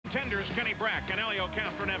Contenders Kenny Brack and Helio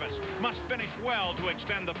Castroneves must finish well to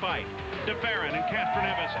extend the fight. DeFerrin and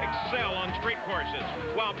Castroneves excel on street courses,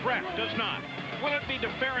 while Brack does not. Will it be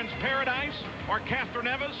DeFerrin's paradise or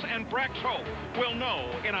Castroneves and Brack's hope? We'll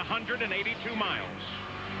know in 182 miles.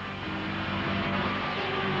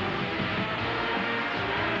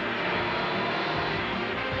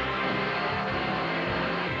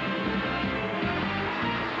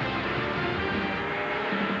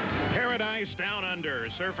 Paradise Down Under,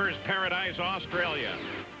 Surfers Paradise, Australia.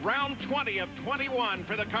 Round 20 of 21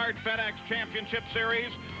 for the CART FedEx Championship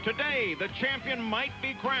Series. Today, the champion might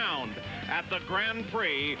be crowned at the Grand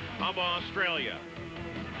Prix of Australia.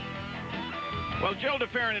 Well, Gil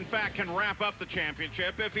DeFerrin, in fact, can wrap up the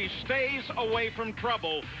championship if he stays away from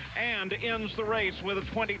trouble and ends the race with a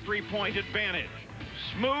 23-point advantage.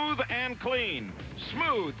 Smooth and clean.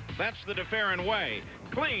 Smooth, that's the DeFerrin way.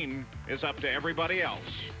 Clean is up to everybody else.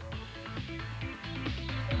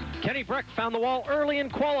 Kenny Brack found the wall early in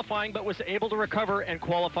qualifying, but was able to recover and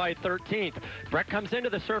qualified 13th. Brack comes into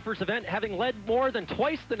the Surfers event having led more than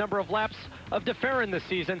twice the number of laps of DeFerrin this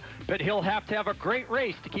season, but he'll have to have a great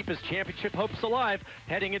race to keep his championship hopes alive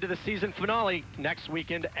heading into the season finale next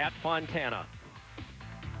weekend at Fontana.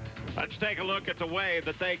 Let's take a look at the way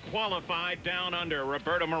that they qualified down under.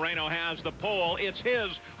 Roberto Moreno has the pole. It's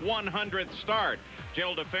his 100th start.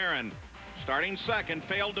 Gil DeFerrin, starting second,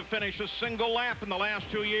 failed to finish a single lap in the last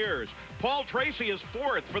 2 years. Paul Tracy is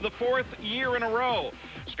fourth for the 4th year in a row.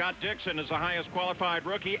 Scott Dixon is the highest qualified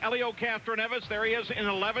rookie. Helio Castroneves, there he is in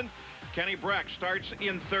 11th. Kenny Brack starts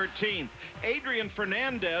in 13th. Adrian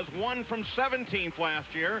Fernandez won from 17th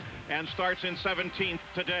last year and starts in 17th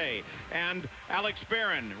today. And Alex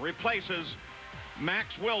Barron replaces Max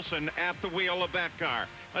Wilson at the wheel of that car.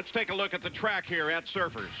 Let's take a look at the track here at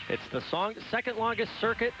Surfers. It's the second longest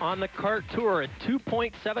circuit on the CART Tour at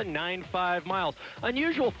 2.795 miles.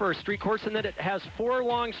 Unusual for a street course in that it has 4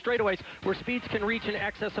 long straightaways where speeds can reach in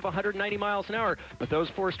excess of 190 miles an hour. But those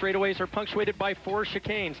 4 straightaways are punctuated by 4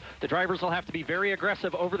 chicanes. The drivers will have to be very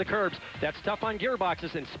aggressive over the curbs. That's tough on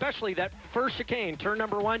gearboxes, and especially that first chicane, turn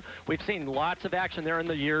number 1. We've seen lots of action there in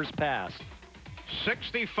the years past.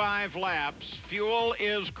 65 laps. Fuel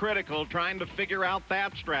is critical, trying to figure out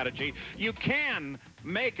that strategy. You can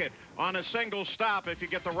make it on a single stop if you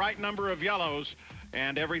get the right number of yellows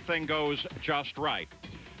and everything goes just right.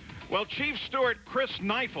 Well, Chief Steward Chris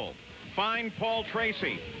Neifel fined Paul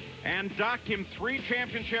Tracy and docked him 3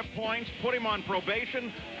 championship points, put him on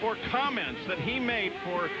probation for comments that he made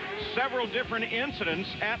for several different incidents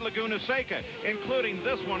at Laguna Seca, including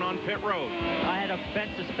this one on pit road. I had a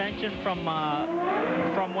bent suspension from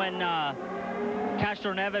when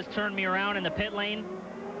Castroneves turned me around in the pit lane.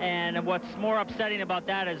 And what's more upsetting about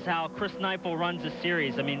that is how Chris Neifel runs this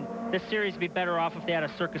series. I mean, this series would be better off if they had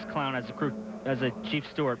a circus clown as a chief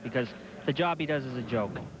steward, because the job he does is a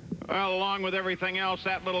joke. Well, along with everything else,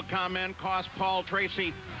 that little comment cost Paul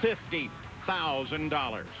Tracy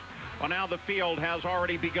 $50,000. Well, now the field has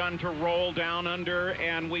already begun to roll down under,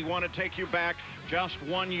 and we want to take you back just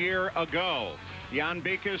 1 year ago. Jan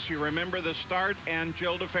Beekes, you remember the start and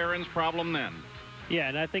Gil DeFerrin's problem then. Yeah,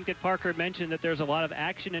 and I think that Parker mentioned that there's a lot of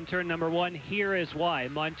action in turn number 1. Here is why.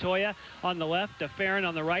 Montoya on the left, DeFerrin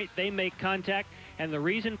on the right. They make contact. And the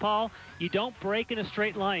reason, Paul, you don't break in a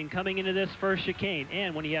straight line coming into this first chicane.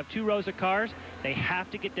 And when you have 2 rows of cars, they have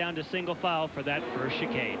to get down to single file for that first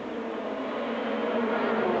chicane.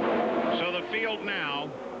 So the field now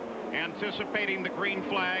anticipating the green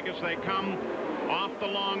flag as they come off the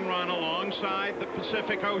long run alongside the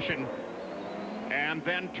Pacific Ocean, and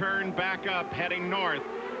then turn back up heading north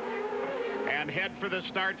and head for the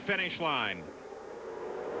start-finish line.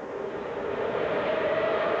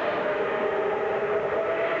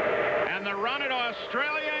 And the run at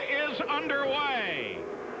Australia is underway.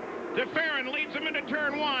 DeFerrin leads him into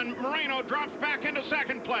turn 1. Moreno drops back into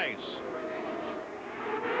second place.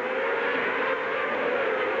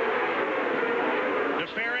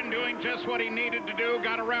 DeFerrin doing just what he needed to do,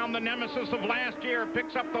 got around the nemesis of last year,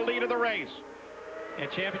 picks up the lead of the race. And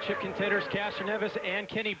championship contenders Castroneves and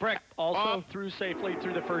Kenny Brack also through safely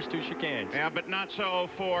through the first 2 chicanes. Yeah, but not so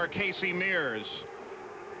for Casey Mears.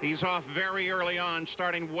 He's off very early on,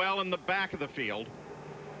 starting well in the back of the field.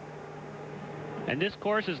 And this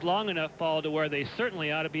course is long enough, Paul, to where they certainly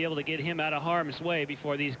ought to be able to get him out of harm's way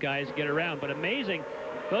before these guys get around. But amazing,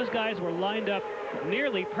 those guys were lined up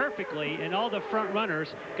nearly perfectly, and all the front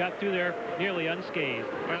runners got through there nearly unscathed.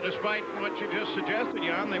 Well, despite what you just suggested,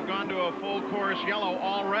 Jan, they've gone to a full course yellow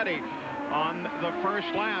already. on the first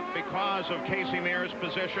lap because of Casey Mears'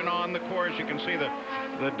 position on the course. You can see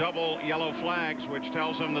the double yellow flags, which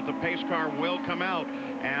tells them that the pace car will come out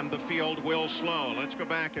and the field will slow. Let's go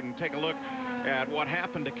back and take a look at what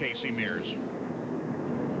happened to Casey Mears.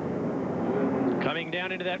 Coming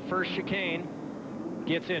down into that first chicane,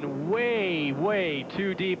 gets in way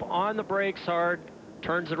too deep on the brakes hard,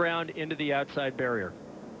 turns it around into the outside barrier.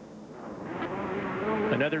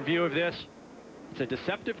 Another view of this. It's a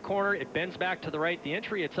deceptive corner. It bends back to the right. The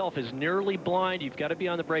entry itself is nearly blind. You've got to be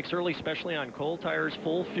on the brakes early, especially on cold tires,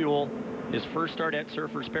 full fuel. His first start at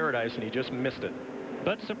Surfers Paradise, and he just missed it.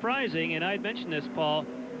 But surprising, and I'd mentioned this, Paul,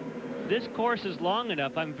 this course is long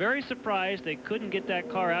enough. I'm very surprised they couldn't get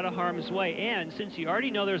that car out of harm's way. And since you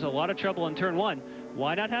already know there's a lot of trouble in turn 1,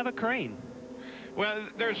 why not have a crane? Well,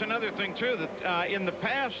 there's another thing, too, that in the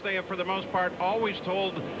past, they have, for the most part, always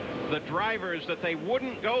told the drivers that they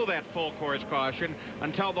wouldn't go that full course caution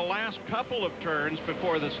until the last couple of turns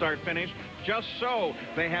before the start finish, just so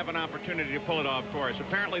they have an opportunity to pull it off course.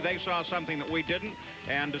 Apparently, they saw something that we didn't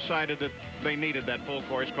and decided that they needed that full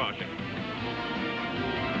course caution.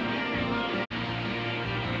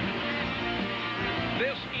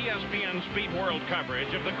 This ESPN Speed World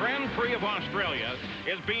coverage of the Grand Prix of Australia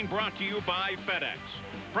is being brought to you by FedEx,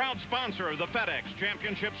 proud sponsor of the FedEx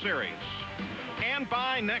Championship Series, and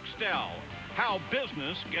by Nextel, how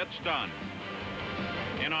business gets done.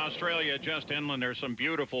 In Australia, just inland, there's some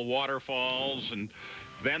beautiful waterfalls and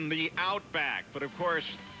then the outback. But of course,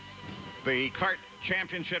 the Kart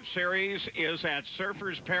Championship Series is at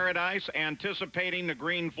Surfers Paradise, anticipating the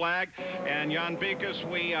green flag. And Jan Beekes,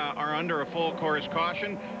 we are under a full course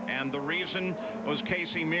caution, and the reason was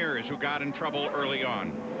Casey Mears, who got in trouble early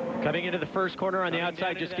on. Coming into the first corner on the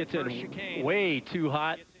outside, just gets in way too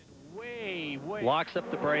hot. Locks up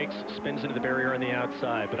the brakes, spins into the barrier on the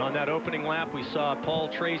outside. But on that opening lap, we saw Paul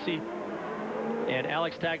Tracy and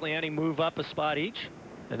Alex Tagliani move up a spot each.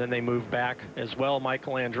 And then they moved back as well.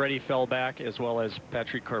 Michael Andretti fell back, as well as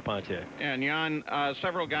Patrick Carpentier. And Jan,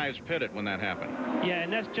 several guys pitted when that happened. Yeah,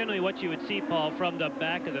 and that's generally what you would see, Paul, from the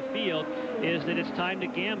back of the field, is that it's time to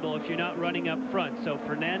gamble if you're not running up front. So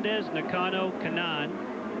Fernandez, Nakano, Kanaan,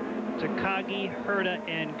 Takagi, Herta,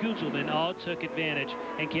 and Gugelman all took advantage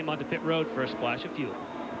and came onto pit road for a splash of fuel.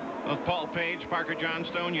 With Paul Page, Parker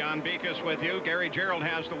Johnstone, Jan Beekes with you. Gary Gerald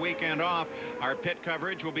has the weekend off. Our pit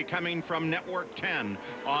coverage will be coming from Network 10,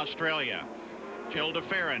 Australia. Gil de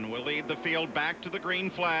Ferran will lead the field back to the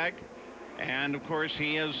green flag. And, of course,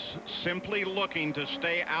 he is simply looking to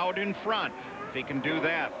stay out in front if he can do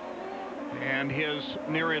that. And his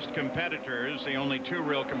nearest competitors, the only two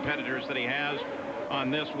real competitors that he has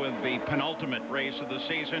on this with the penultimate race of the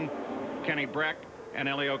season, Kenny Breck and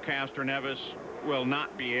Helio Castroneves, will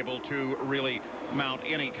not be able to really mount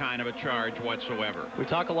any kind of a charge whatsoever. We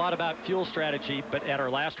talk a lot about fuel strategy, but at our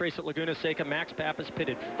last race at Laguna Seca, Max Pappas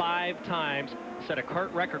pitted 5 times, set a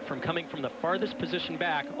kart record from coming from the farthest position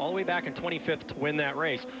back, all the way back in 25th to win that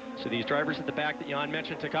race. So these drivers at the back that Jan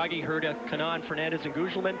mentioned, Takagi, Herta, Kanaan, Fernandez, and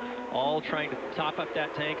Gugelman, all trying to top up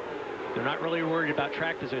that tank. They're not really worried about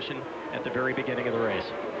track position at the very beginning of the race.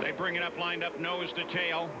 They bring it up, lined up nose to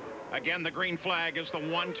tail. Again, the green flag is the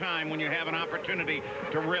one time when you have an opportunity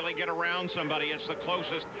to really get around somebody. It's the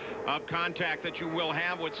closest of contact that you will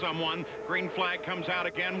have with someone. Green flag comes out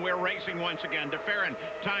again. We're racing once again. De Ferran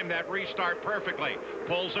timed that restart perfectly.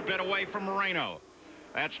 Pulls a bit away from Moreno.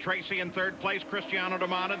 That's Tracy in third place, Cristiano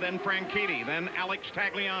D'Amata, then Franchitti, then Alex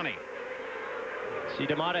Tagliani. See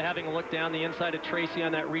D'Amata having a look down the inside of Tracy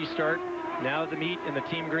on that restart. Now the meat and the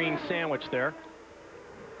Team Green sandwich there.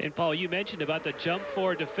 And Paul, you mentioned about the jump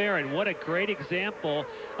for de Ferran. What a great example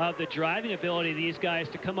of the driving ability of these guys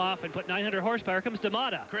to come off and put 900 horsepower. Comes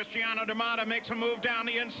D'Amata. Cristiano D'Amata makes a move down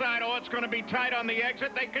the inside. Oh, it's going to be tight on the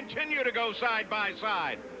exit. They continue to go side by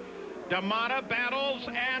side. D'Amata battles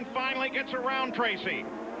and finally gets around Tracy.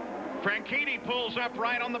 Franchitti pulls up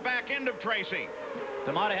right on the back end of Tracy.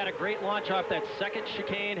 D'Amata had a great launch off that second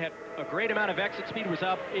chicane, had a great amount of exit speed, was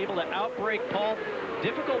able to outbrake Paul.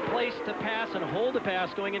 Difficult place to pass and hold a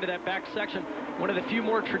pass going into that back section. One of the few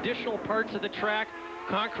more traditional parts of the track.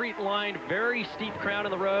 Concrete lined, very steep crown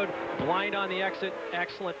in the road, blind on the exit.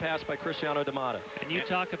 Excellent pass by Cristiano D'Amata. And you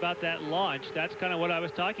talk about that launch. That's kind of what I was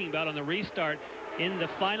talking about on the restart. In the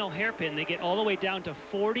final hairpin, they get all the way down to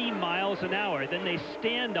 40 miles an hour. Then they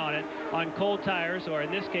stand on it on cold tires, or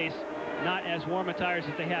in this case, not as warm a tires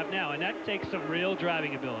as they have now, and that takes some real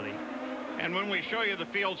driving ability. And when we show you the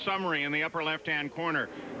field summary in the upper left-hand corner,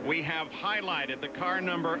 we have highlighted the car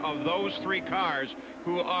number of those 3 cars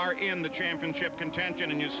who are in the championship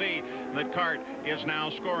contention, and you see that CART is now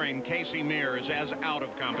scoring Casey Mears as out of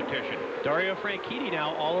competition. Dario Franchitti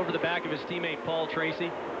now all over the back of his teammate Paul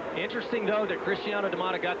Tracy. Interesting, though, that Cristiano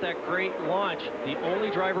D'Amato got that great launch. The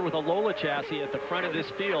only driver with a Lola chassis at the front of this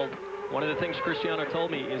field. One of the things Cristiano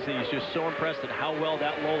told me is that he's just so impressed at how well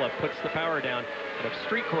that Lola puts the power down. And a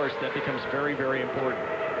street course, that becomes very, very important.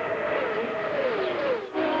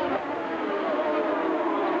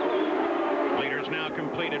 Leaders now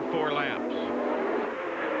completed 4 laps.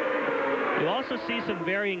 You'll also see some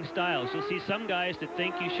varying styles. You'll see some guys that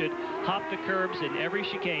think you should hop the curbs in every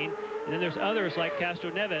chicane. And then there's others like Castro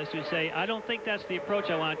Neves who say, I don't think that's the approach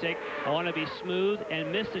I want to take. I want to be smooth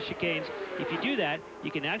and miss the chicanes. If you do that, you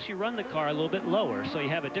can actually run the car a little bit lower. So you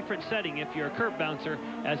have a different setting if you're a curb bouncer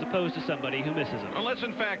as opposed to somebody who misses them. Well, let's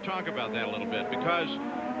in fact talk about that a little bit, because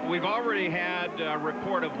we've already had a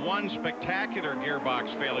report of one spectacular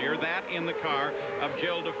gearbox failure, that in the car of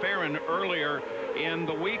Gilles de Ferran earlier in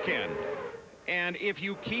the weekend. And if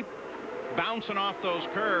you keep bouncing off those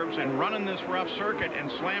curves and running this rough circuit and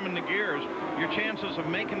slamming the gears, your chances of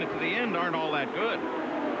making it to the end aren't all that good.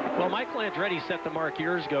 Well, Michael Andretti set the mark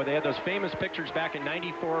years ago. They had those famous pictures back in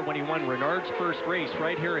 '94 when he won Renard's first race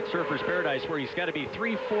right here at Surfers Paradise, where he's got to be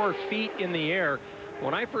 3-4 feet in the air.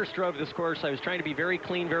 When I first drove this course, I was trying to be very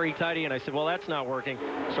clean, very tidy, and I said, well, that's not working.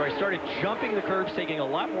 So I started jumping the curbs, taking a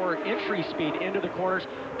lot more entry speed into the corners,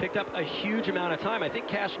 picked up a huge amount of time. I think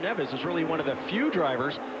Cash Neves is really one of the few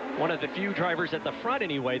drivers at the front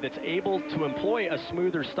anyway, that's able to employ a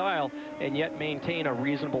smoother style and yet maintain a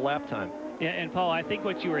reasonable lap time. Yeah, and Paul, I think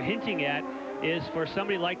what you were hinting at is for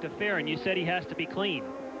somebody like de Ferran, you said he has to be clean.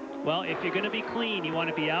 Well, if you're going to be clean, you want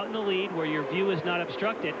to be out in the lead where your view is not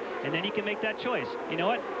obstructed, and then you can make that choice. You know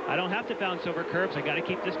what? I don't have to bounce over curbs. I got to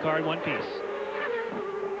keep this car in one piece.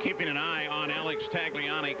 Keeping an eye on Alex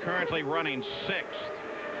Tagliani, currently running 6th.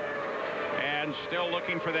 And still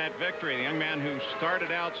looking for that victory. The young man who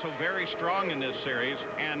started out so very strong in this series,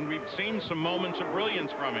 and we've seen some moments of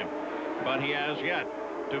brilliance from him, but he has yet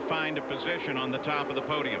to find a position on the top of the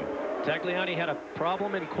podium. Tagliani had a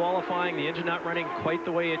problem in qualifying, the engine not running quite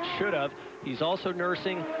the way it should have. He's also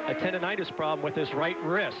nursing a tendonitis problem with his right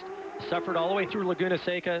wrist. Suffered all the way through Laguna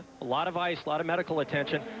Seca, a lot of ice, a lot of medical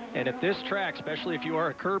attention. And at this track, especially if you are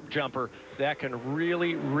a curb jumper, that can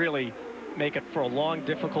really, really make it for a long,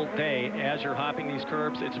 difficult day as you're hopping these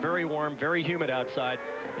curbs. It's very warm, very humid outside,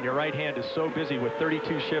 and your right hand is so busy with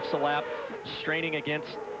 32 shifts a lap, straining against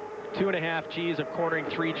 2.5 Gs of cornering,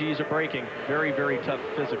 3 Gs of braking. Very, very tough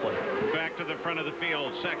physically. Back to the front of the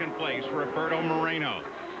field, 2nd place, Roberto Moreno.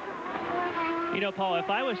 You know, Paul, if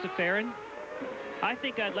I was de Ferran, I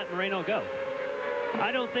think I'd let Moreno go.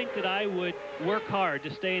 I don't think that I would work hard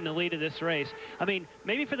to stay in the lead of this race. I mean,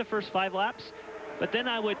 maybe for the first 5 laps, but then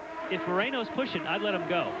I would, if Moreno's pushing, I'd let him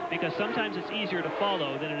go, because sometimes it's easier to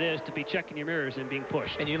follow than it is to be checking your mirrors and being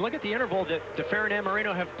pushed. And you look at the interval that de Ferran and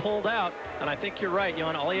Moreno have pulled out, and I think you're right,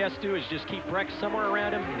 Jan. All he has to do is just keep Breck somewhere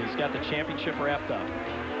around him, and he's got the championship wrapped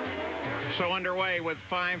up. So underway with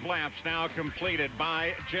 5 laps now completed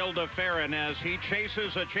by Gilles de Ferran as he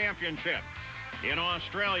chases a championship. In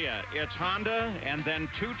Australia, it's Honda and then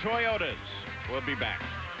 2 Toyotas. We'll be back.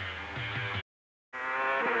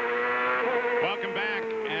 Welcome back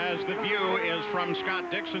as the view is from Scott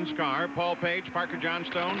Dixon's car. Paul Page, Parker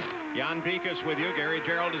Johnstone, Jan Pikus with you. Gary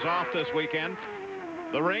Gerald is off this weekend.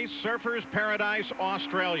 The race, Surfers Paradise,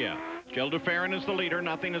 Australia. Gilles de Ferran is the leader.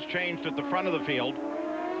 Nothing has changed at the front of the field.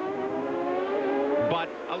 But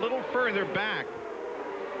a little further back,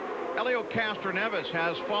 Helio Castroneves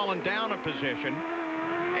has fallen down a position,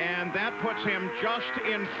 and that puts him just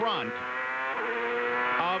in front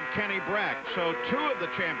of Kenny Breck. So 2 of the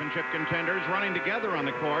championship contenders running together on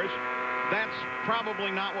the course. That's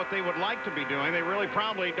probably not what they would like to be doing. They really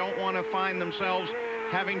probably don't want to find themselves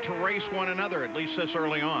having to race one another, at least this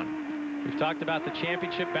early on. We've talked about the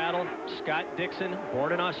championship battle. Scott Dixon,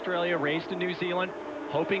 born in Australia, raised in New Zealand,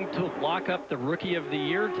 hoping to lock up the Rookie of the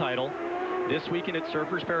Year title. This weekend at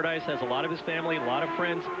Surfers Paradise, has a lot of his family, a lot of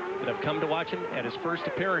friends that have come to watch him at his first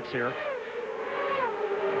appearance here.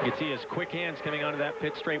 You can see his quick hands coming onto that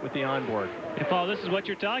pit straight with the onboard. And Paul, this is what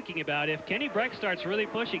you're talking about. If Kenny Breck starts really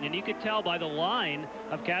pushing, and you could tell by the line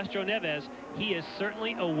of Castroneves, he is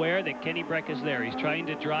certainly aware that Kenny Breck is there. He's trying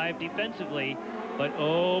to drive defensively, but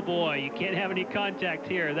oh boy, you can't have any contact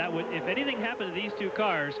here. That would, if anything happened to these 2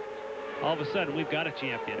 cars, all of a sudden we've got a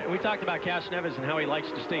champion. We talked about Castroneves and how he likes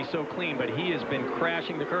to stay so clean, but he has been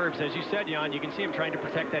crashing the curbs. As you said, Jan, you can see him trying to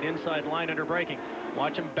protect that inside line under braking.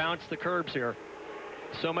 Watch him bounce the curbs here.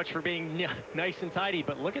 So much for being nice and tidy,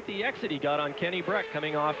 but look at the exit he got on Kenny Breck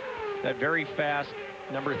coming off that very fast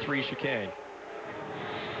number 3 chicane.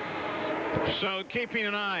 So keeping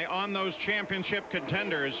an eye on those championship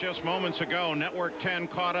contenders. Just moments ago, Network 10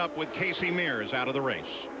 caught up with Casey Mears out of the race.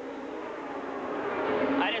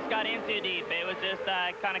 I just got in too deep. It was just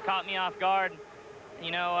kind of caught me off guard. You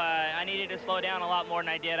know, I needed to slow down a lot more than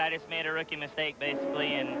I did. I just made a rookie mistake,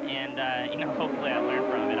 basically, and you know, hopefully I learned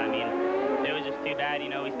from it. I mean, it was just too bad. You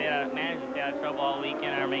know, we managed to stay out of trouble all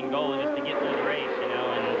weekend. Our main goal was just to get through the race, you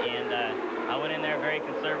know, and I went in there very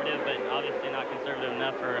conservative, but obviously not conservative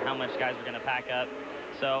enough for how much guys were going to pack up.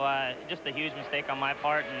 So just a huge mistake on my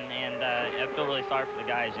part, and I feel really sorry for the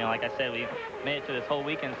guys. You know, like I said, we made it to this whole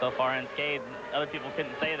weekend so far unscathed. Other people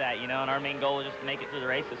couldn't say that, you know, and our main goal was just to make it through the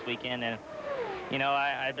race this weekend. And you know,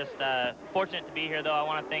 I just fortunate to be here, though. I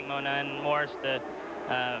want to thank Mona and Morris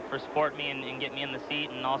for supporting me and getting me in the seat,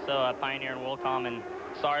 and also Pioneer and WorldCom. And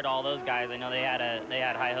sorry to all those guys. I know they had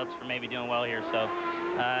high hopes for maybe doing well here. So,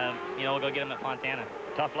 you know, we'll go get them at Fontana.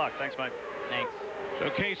 Tough luck. Thanks, Mike. Thanks. So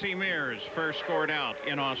Casey Mears first scored out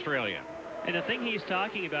in Australia. And the thing he's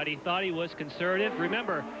talking about, he thought he was conservative.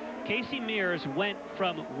 Remember, Casey Mears went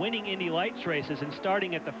from winning Indy Lights races and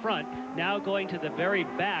starting at the front, now going to the very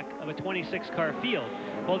back of a 26-car field.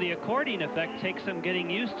 Well, the accordion effect takes some getting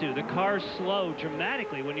used to. The cars slow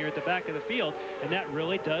dramatically when you're at the back of the field, and that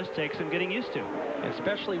really does take some getting used to.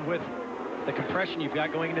 Especially with the compression you've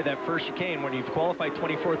got going into that first chicane. When you've qualified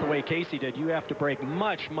 24th the way Casey did, you have to brake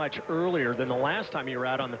much, much earlier than the last time you were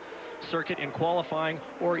out on the circuit in qualifying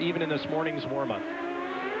or even in this morning's warm-up.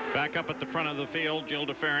 Back up at the front of the field, Gil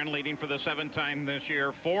de Ferran leading for the 7th time this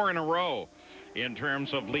year, 4 in a row in terms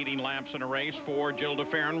of leading laps in a race for Gil de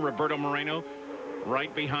Ferran. Roberto Moreno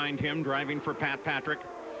right behind him, driving for Pat Patrick.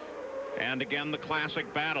 And again, the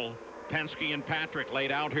classic battle, Penske and Patrick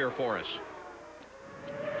laid out here for us.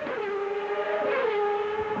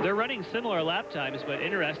 They're running similar lap times, but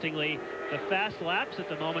interestingly, the fast laps at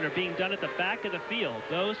the moment are being done at the back of the field.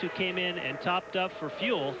 Those who came in and topped up for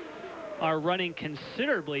fuel are running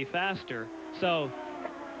considerably faster. So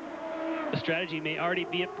the strategy may already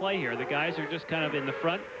be at play here. The guys are just kind of in the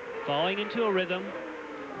front, falling into a rhythm,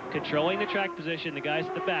 controlling the track position. The guys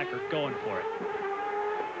at the back are going for it.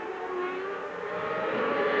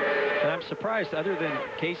 And I'm surprised, other than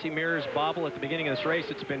Casey Mears' bobble at the beginning of this race,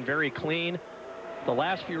 it's been very clean. The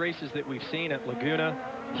last few races that we've seen at Laguna,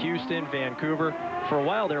 Houston, Vancouver, for a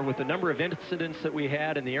while there, with the number of incidents that we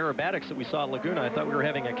had and the aerobatics that we saw at Laguna, I thought we were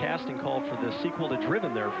having a casting call for the sequel to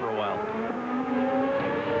Driven there for a while.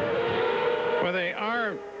 Well, they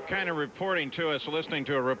are kind of reporting to us, listening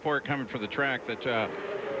to a report coming from the track, that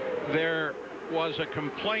there was a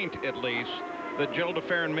complaint, at least, that Gil de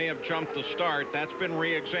Ferran may have jumped the start. That's been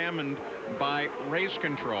re-examined by race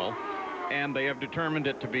control, and they have determined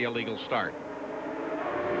it to be a legal start.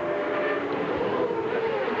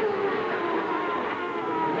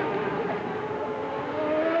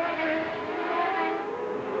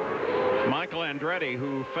 Michael Andretti,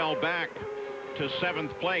 who fell back to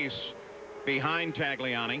 7th place behind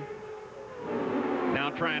Tagliani, now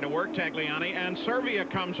trying to work Tagliani, and Servia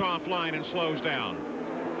comes offline and slows down.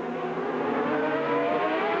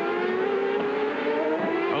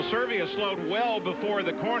 Well, Servia slowed well before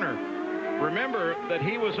the corner. Remember that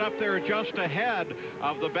he was up there just ahead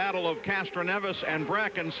of the battle of Castroneves and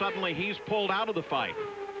Breck, and suddenly he's pulled out of the fight.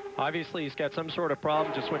 Obviously, he's got some sort of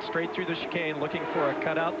problem, just went straight through the chicane looking for a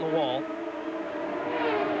cutout in the wall.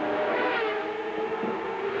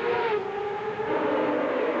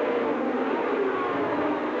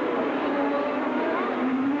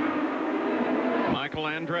 Michael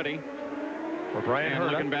Andretti. Or Brian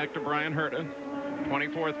Herta. Looking back to Brian Herta,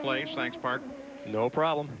 24th place. Thanks, Park. No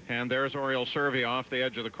problem. And there's Oriol Servia off the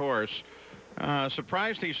edge of the course.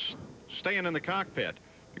 Surprised he's staying in the cockpit,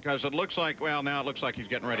 because it looks like, well, now it looks like he's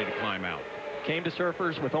getting ready to climb out. Came to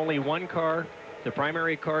Surfers with only one car. The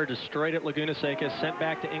primary car destroyed at Laguna Seca, sent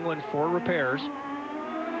back to England for repairs.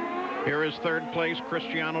 Here is 3rd place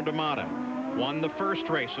Cristiano de Mata. Won the first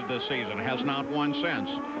race of this season, has not won since.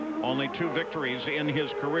 Only 2 victories in his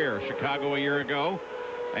career, Chicago a year ago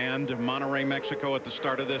and Monterrey, Mexico at the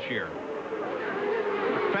start of this year.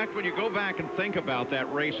 In fact, when you go back and think about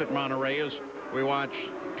that race at Monterrey, as we watch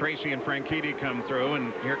Tracy and Franchitti come through,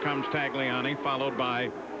 and here comes Tagliani, followed by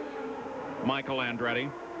Michael Andretti.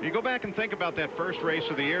 You go back and think about that first race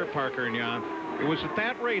of the year, Parker and Jan. It was at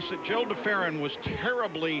that race that Gil de Ferran was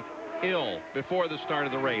terribly ill before the start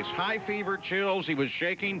of the race. High fever, chills, he was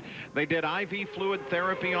shaking. They did IV fluid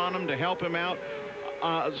therapy on him to help him out.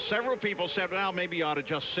 Several people said, well, maybe you ought to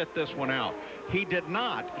just sit this one out. He did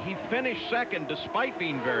not. He finished second despite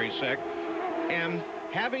being very sick. And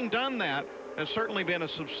having done that has certainly been a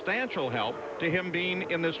substantial help to him being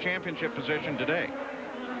in this championship position today.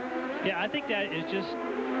 Yeah, I think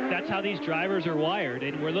that's how these drivers are wired.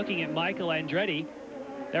 And we're looking at Michael Andretti.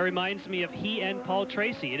 That reminds me of he and Paul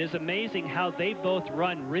Tracy. It is amazing how they both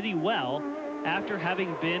run really well after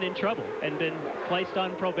having been in trouble and been placed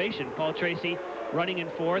on probation. Paul Tracy running in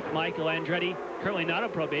fourth, Michael Andretti currently not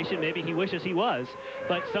on probation. Maybe he wishes he was.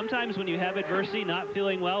 But sometimes when you have adversity, not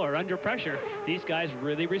feeling well, or under pressure, these guys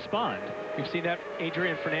really respond. We've seen that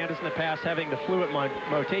Adrian Fernandez in the past having the flu at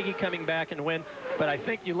Motegi coming back and win. But I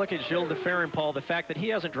think you look at Gilles de Ferran, Paul, the fact that he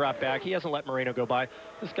hasn't dropped back, he hasn't let Moreno go by.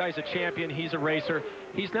 This guy's a champion. He's a racer.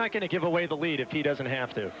 He's not going to give away the lead if he doesn't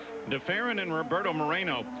have to. De Ferran and Roberto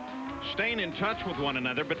Moreno staying in touch with one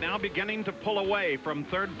another, but now beginning to pull away from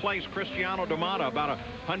third place. Cristiano D'Amata, about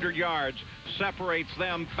 100 yards, separates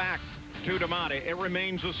them back to D'Amata. It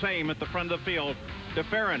remains the same at the front of the field. De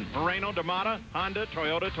Ferran, Moreno, D'Amata, Honda,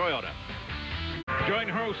 Toyota. Join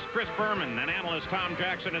host Chris Berman and analyst Tom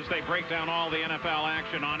Jackson as they break down all the NFL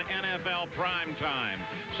action on NFL Prime Time.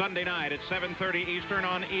 Sunday night at 7:30 Eastern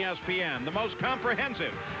on ESPN. The most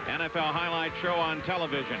comprehensive NFL highlight show on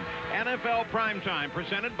television. NFL Prime Time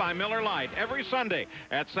presented by Miller Lite every Sunday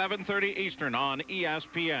at 7:30 Eastern on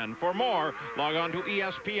ESPN. For more, log on to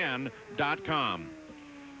ESPN.com.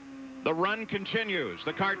 The run continues.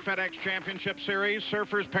 The Kart FedEx Championship Series,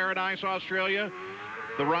 Surfers Paradise, Australia.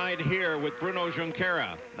 The ride here with Bruno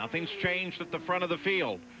Junqueira. Nothing's changed at the front of the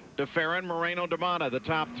field. De Ferran, Moreno, D'Amata, the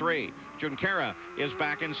top three. Junqueira is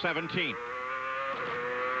back in 17th.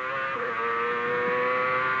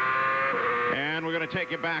 And we're going to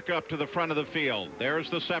take it back up to the front of the field. There's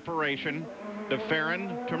the separation. De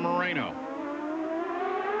Ferran to Moreno.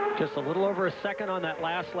 Just a little over a second on that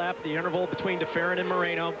last lap, the interval between De Ferran and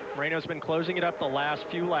Moreno. Moreno's been closing it up the last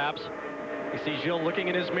few laps. You see Gilles looking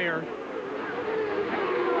in his mirror.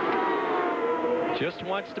 Just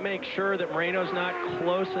wants to make sure that Moreno's not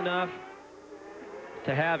close enough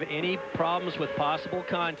to have any problems with possible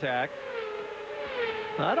contact.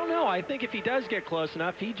 I don't know. I think if he does get close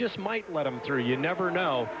enough, he just might let him through. You never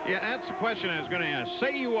know. Yeah, that's the question I was going to ask.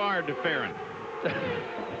 Say you are De Ferran.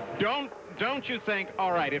 Don't you think,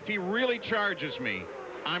 all right, if he really charges me,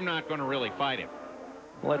 I'm not going to really fight him?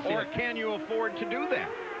 Let's see. Or can you afford to do that?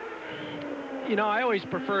 You know, I always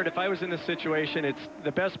preferred, if I was in this situation, it's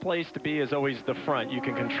the best place to be is always the front. You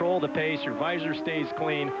can control the pace, your visor stays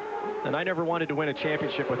clean, and I never wanted to win a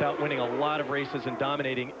championship without winning a lot of races and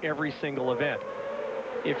dominating every single event.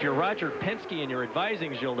 If you're Roger Penske and you're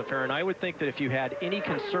advising Gilles de Ferran, I would think that if you had any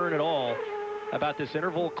concern at all about this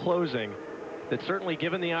interval closing, that certainly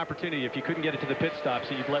given the opportunity, if you couldn't get it to the pit stops,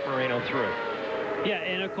 that you'd let Moreno through. Yeah,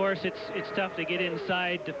 and of course it's tough to get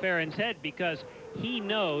inside De Ferran's head because he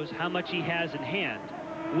knows how much he has in hand.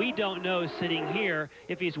 We don't know sitting here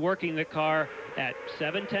if he's working the car at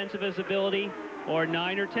 7/10 of his ability or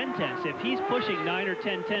 9 or 10/10. If he's pushing 9 or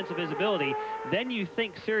 10/10 of his ability, then you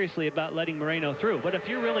think seriously about letting Moreno through. But if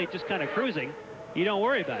you're really just kind of cruising, you don't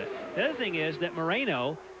worry about it. The other thing is that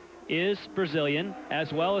Moreno is Brazilian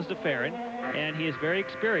as well as De Ferran, and he is very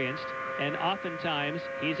experienced, and oftentimes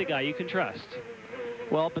he's a guy you can trust.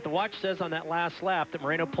 Well, but the watch says on that last lap that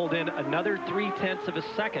Moreno pulled in another 0.3 of a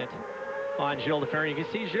second on Gilles de Ferran. You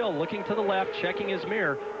can see Gilles looking to the left, checking his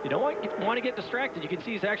mirror. You don't want to get distracted. You can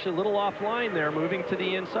see he's actually a little offline there, moving to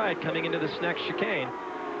the inside, coming into this next chicane.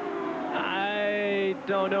 I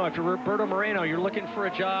don't know. If you're Roberto Moreno, you're looking for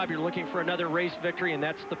a job, you're looking for another race victory, and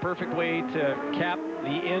that's the perfect way to cap the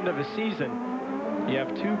end of a season. You have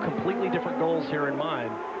two completely different goals here in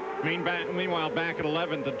mind. Meanwhile, back at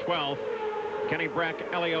 11th and 12th, Kenny Brack,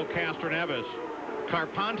 Helio Castroneves.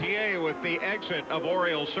 Carpentier with the exit of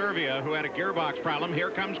Oriol Servia, who had a gearbox problem.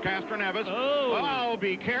 Here comes Castroneves. Oh,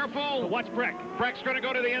 be careful. Watch Breck. Breck's going to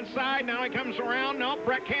go to the inside. Now he comes around. No,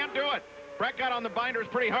 Breck can't do it. Breck got on the binders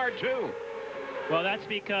pretty hard, too. Well, that's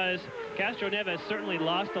because Castroneves certainly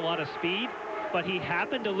lost a lot of speed, but he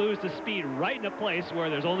happened to lose the speed right in a place where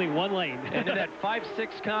there's only one lane. And in that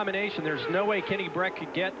 5-6 combination, there's no way Kenny Breck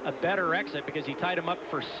could get a better exit because he tied him up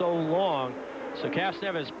for so long. So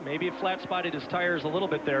Castroneves maybe flat-spotted his tires a little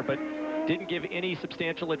bit there, but didn't give any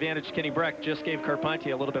substantial advantage to Kenny Breck, just gave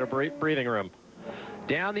Carpentier a little bit of breathing room.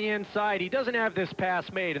 Down the inside, he doesn't have this pass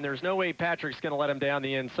made, and there's no way Patrick's going to let him down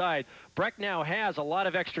the inside. Breck now has a lot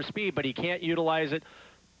of extra speed, but he can't utilize it.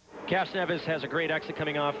 Castroneves has a great exit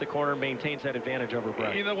coming off the corner, maintains that advantage over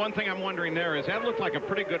Breck. The one thing I'm wondering there is that looked like a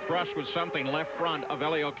pretty good brush with something left front of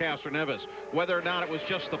Helio Castroneves. Whether or not it was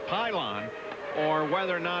just the pylon or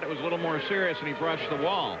whether or not it was a little more serious and he brushed the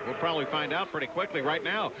wall. We'll probably find out pretty quickly. Right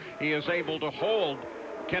now, he is able to hold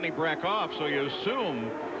Kenny Breck off, so you assume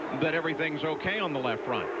that everything's okay on the left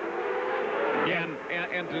front. Yeah.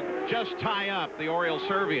 And to just tie up the Oriol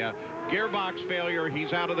Servia, gearbox failure,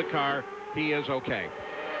 he's out of the car, he is okay.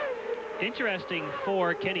 Interesting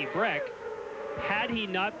for Kenny Breck, had he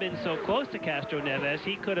not been so close to Castroneves,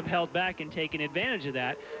 he could have held back and taken advantage of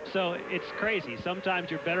that. So it's crazy. Sometimes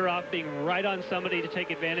you're better off being right on somebody to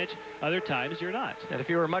take advantage. Other times you're not. And if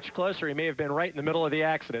you were much closer, he may have been right in the middle of the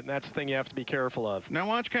accident, and that's the thing you have to be careful of. Now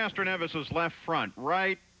watch Castroneves' left front,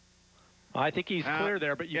 right. I think he's clear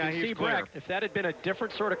there, but you can see Breck. If that had been a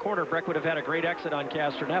different sort of corner, Breck would have had a great exit on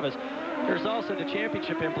Castroneves. There's also the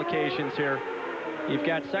championship implications here. You've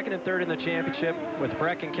got second and third in the championship with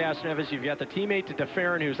Breck and Castroneves. You've got the teammate to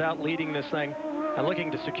DeFerrin who's out leading this thing and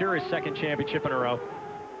looking to secure his second championship in a row.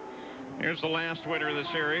 Here's the last winner of the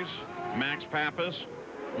series. Max Pappas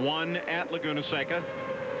won at Laguna Seca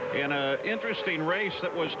in an interesting race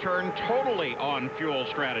that was turned totally on fuel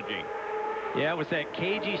strategy. Yeah, it was that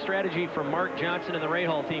cagey strategy from Mark Johnson and the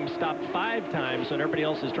Rahal team. Stopped 5 times when everybody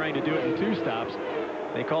else is trying to do it in 2 stops.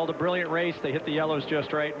 They called a brilliant race. They hit the yellows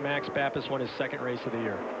just right. Max Pappas won his second race of the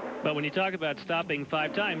year. But when you talk about stopping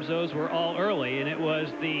 5 times, those were all early, and it was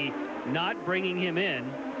the not bringing him in,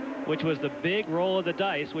 which was the big roll of the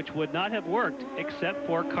dice, which would not have worked except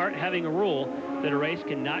for CART having a rule that a race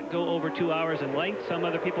cannot go over 2 hours in length. Some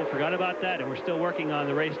other people forgot about that, and we're still working on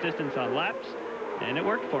the race distance on laps. And it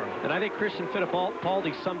worked for him. And I think Christian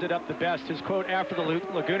Fittipaldi summed it up the best. His quote after the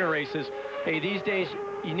Laguna races, hey, these days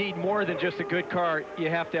you need more than just a good car. You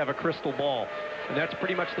have to have a crystal ball. And that's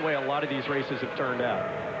pretty much the way a lot of these races have turned out.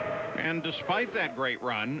 And despite that great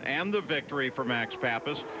run and the victory for Max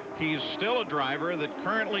Pappas, he's still a driver that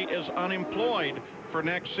currently is unemployed for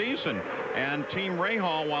next season. And Team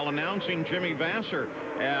Rahal, while announcing Jimmy Vasser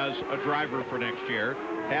as a driver for next year,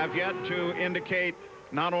 have yet to indicate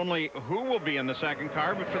not only who will be in the second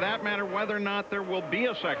car, but for that matter, whether or not there will be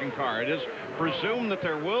a second car. It is presumed that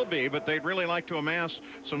there will be, but they'd really like to amass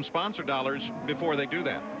some sponsor dollars before they do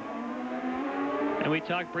that. And we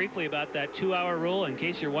talked briefly about that 2-hour rule. In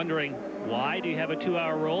case you're wondering, why do you have a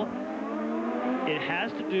 2-hour rule? It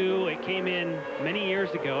has to do, it came in many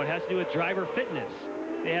years ago, it has to do with driver fitness.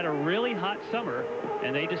 They had a really hot summer,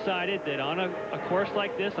 and they decided that on a course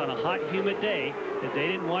like this, on a hot, humid day, that they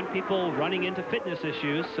didn't want people running into fitness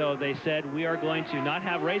issues, so they said, we are going to not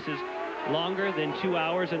have races longer than 2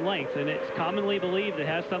 hours in length. And it's commonly believed it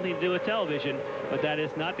has something to do with television, but that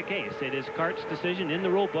is not the case. It is CART's decision in the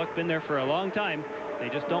rule book, been there for a long time. They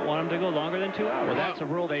just don't want them to go longer than 2 hours. Well, that's a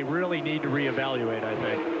rule they really need to reevaluate, I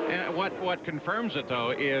think. And what confirms it,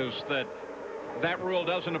 though, is that that rule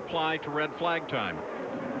doesn't apply to red flag time.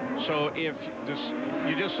 So if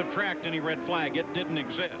you just subtract any red flag, it didn't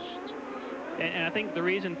exist. And I think the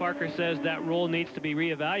reason Parker says that rule needs to be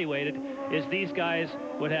reevaluated is these guys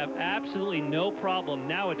would have absolutely no problem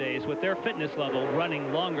nowadays with their fitness level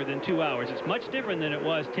running longer than 2 hours. It's much different than it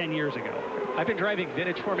was 10 years ago. I've been driving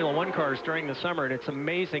vintage Formula One cars during the summer, and it's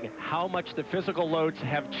amazing how much the physical loads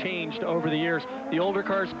have changed over the years. The older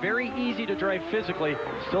cars, very easy to drive physically,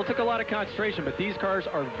 still took a lot of concentration, but these cars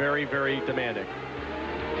are very, very demanding.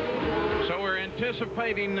 So we're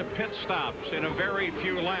anticipating the pit stops in a very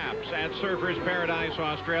few laps at Surfers Paradise,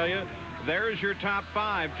 Australia. There's your top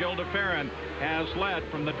 5. Gil DeFerrin has led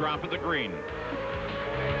from the drop of the green.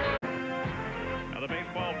 Now, the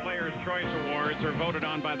Baseball Players' Choice Awards are voted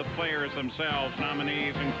on by the players themselves.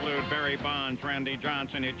 Nominees include Barry Bonds, Randy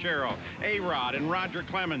Johnson, Ichiro, A-Rod, and Roger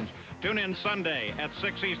Clemens. Tune in Sunday at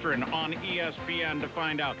 6 Eastern on ESPN to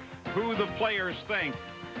find out who the players think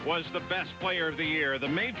was the best player of the year. The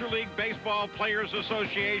Major League Baseball Players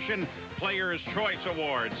Association Players' Choice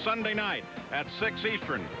Awards, Sunday night at 6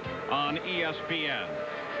 Eastern on ESPN.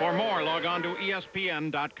 For more, log on to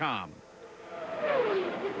ESPN.com.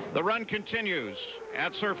 The run continues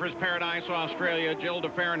at Surfers Paradise, Australia. Gil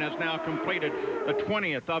DeFerrin has now completed the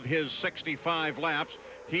 20th of his 65 laps.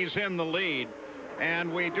 He's in the lead.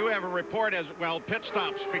 And we do have a report as well, pit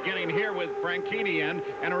stops beginning here with Franchitti in,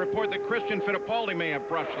 and a report that Christian Fittipaldi may have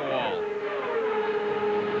brushed the wall.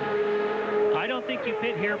 I don't think you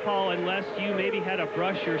pit here, Paul, unless you maybe had a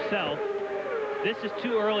brush yourself. This is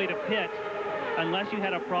too early to pit unless you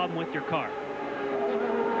had a problem with your car.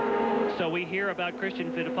 So we hear about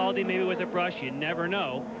Christian Fittipaldi maybe with a brush. You never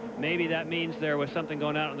know. Maybe that means there was something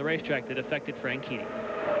going out on the racetrack that affected Franchitti.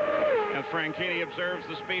 As Franchitti observes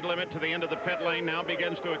the speed limit to the end of the pit lane, now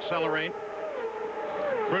begins to accelerate.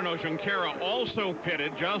 Bruno Junqueira also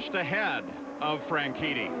pitted just ahead of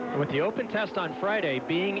Franchitti. With the open test on Friday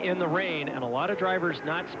being in the rain and a lot of drivers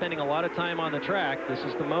not spending a lot of time on the track, this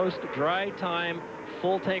is the most dry time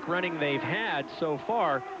full tank running they've had so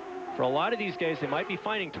far. for a lot of these guys, they might be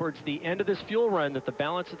finding towards the end of this fuel run that the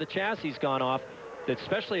balance of the chassis gone off, that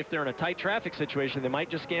especially if they're in a tight traffic situation, they might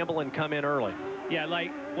just gamble and come in early. Yeah,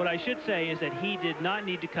 like what I should say is that he did not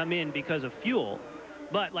need to come in because of fuel.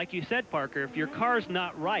 But like you said, Parker, if your car's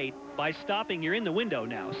not right, by stopping, you're in the window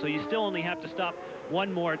now. So you still only have to stop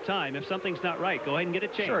one more time. If something's not right, go ahead and get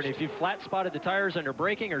it changed. Sure, and if you flat spotted the tires under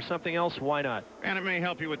braking or something else, why not? And it may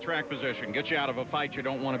help you with track position, get you out of a fight you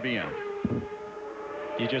don't want to be in.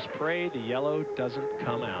 You just pray the yellow doesn't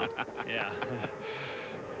come out. Yeah.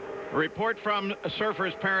 A report from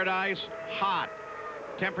Surfers Paradise, hot.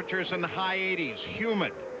 Temperatures in the high 80s,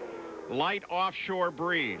 humid, light offshore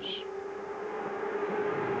breeze.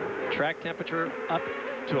 Track temperature up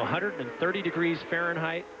to 130 degrees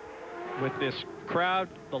Fahrenheit, with this crowd,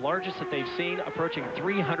 the largest that they've seen, approaching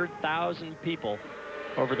 300,000 people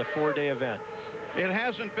over the 4-day event. It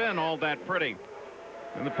hasn't been all that pretty.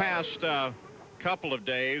 In the past couple of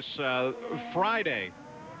days, Friday,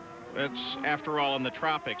 it's after all in the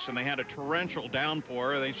tropics, and they had a torrential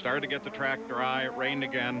downpour. They started to get the track dry. It rained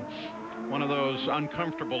again. One of those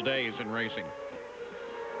uncomfortable days in racing.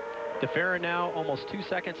 de Ferran now almost 2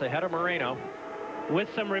 seconds ahead of Moreno. With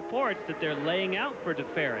some reports that they're laying out for de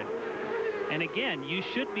Ferran. And again, you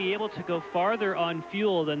should be able to go farther on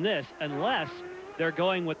fuel than this unless they're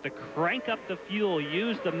going with the crank up the fuel,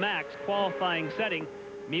 use the max qualifying setting.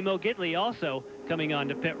 Mimo Gidley also coming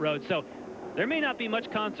onto pit road. So there may not be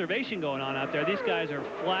much conservation going on out there. These guys are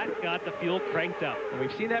flat, got the fuel cranked up. And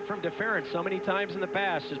we've seen that from de Ferran so many times in the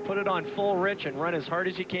past. Just put it on full rich and run as hard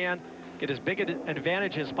as you can. Get as big an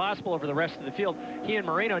advantage as possible over the rest of the field. He and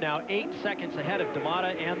Moreno now 8 seconds ahead of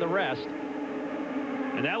D'Amata and the rest.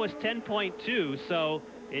 And that was 10.2, so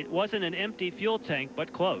it wasn't an empty fuel tank,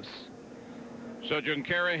 but close. So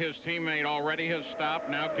Junqueira, his teammate, already has stopped.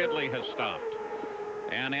 Now Gidley has stopped.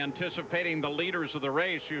 And anticipating the leaders of the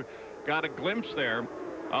race, you got a glimpse there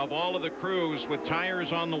of all of the crews with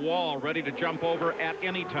tires on the wall ready to jump over at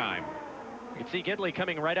any time. You can see Gidley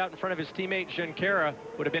coming right out in front of his teammate Junqueira.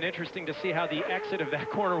 Would have been interesting to see how the exit of that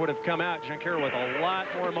corner would have come out. Junqueira with a lot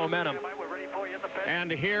more momentum.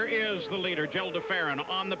 And here is the leader, Gil de Ferran,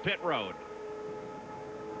 on the pit road.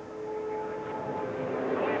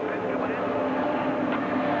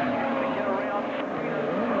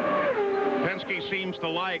 Penske seems to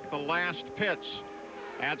like the last pits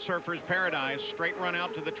at Surfers Paradise. Straight run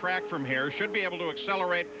out to the track from here. Should be able to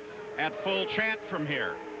accelerate at full chant from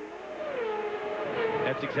here.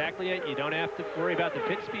 That's exactly it. You don't have to worry about the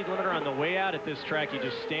pit speed limiter on the way out at this track. You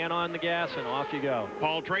just stand on the gas and off you go.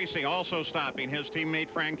 Paul Tracy also stopping. His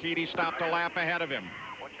teammate Franchitti stopped a lap ahead of him.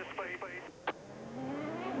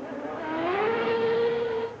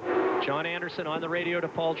 John Anderson on the radio to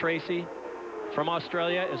Paul Tracy from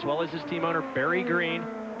Australia, as well as his team owner Barry Green,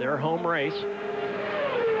 their home race.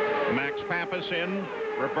 Max Pappas in.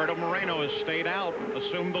 Roberto Moreno has stayed out,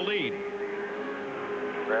 assumed the lead.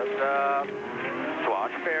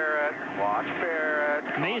 Watch Barrett, watch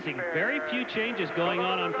Barrett. Amazing. Very few changes going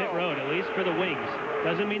on pit road, at least for the wings.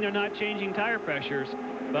 Doesn't mean they're not changing tire pressures,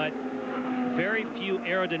 but very few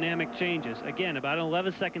aerodynamic changes. Again, about an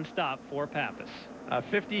 11-second stop for Pappas. A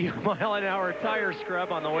 50-mile-an-hour tire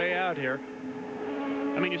scrub on the way out here.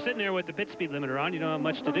 I mean, you're sitting there with the pit speed limiter on. You don't have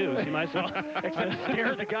much to do, so you might as well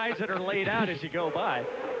scare the guys that are laid out as you go by.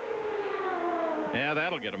 Yeah,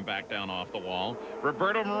 that'll get him back down off the wall.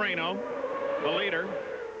 Roberto Moreno, the leader.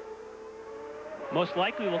 Most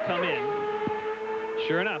likely will come in.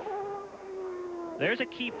 Sure enough. There's a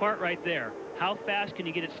key part right there. How fast can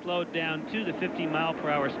you get it slowed down to the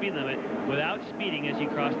 50-mile-per-hour speed limit without speeding as you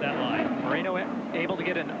cross that line? Moreno able to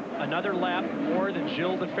get another lap more than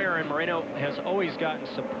Gil de Ferran. Moreno has always gotten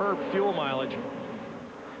superb fuel mileage.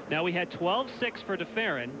 Now we had 12.6 for de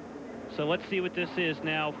Ferran, so let's see what this is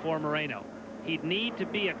now for Moreno. He'd need to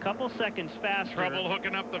be a couple seconds faster. Trouble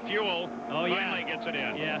hooking up the fuel. Oh, yeah. Finally gets it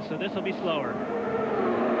in. Yeah, so this will be slower.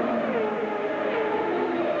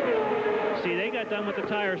 See, they got done with the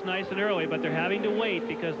tires nice and early, but they're having to wait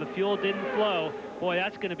because the fuel didn't flow. Boy,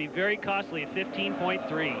 that's going to be very costly at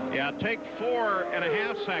 15.3. Yeah, take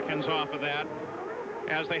 4.5 seconds off of that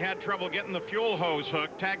as they had trouble getting the fuel hose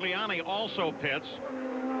hooked. Tagliani also pits.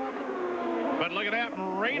 But look at that,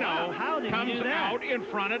 Moreno comes out in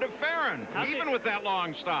front of de Ferran, even with that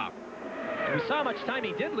long stop. We saw how much time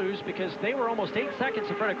he did lose because they were almost 8 seconds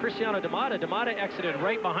in front of Cristiano D'Amata. D'Amata exited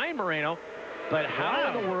right behind Moreno. But how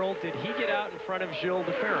in the world did he get out in front of Gil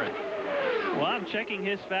de Ferran? Well, I'm checking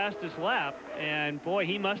his fastest lap, and boy,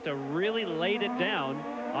 he must have really laid it down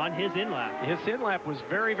on his in-lap. His in-lap was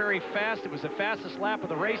very, very fast. It was the fastest lap of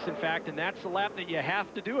the race, in fact, and that's the lap that you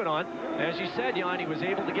have to do it on. As you said, Jan, he was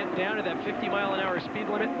able to get down to that 50-mile-an-hour speed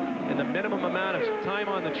limit in the minimum amount of time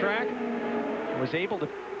on the track, and was able to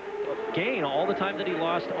gain all the time that he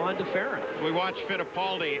lost on DeFerrin. We watched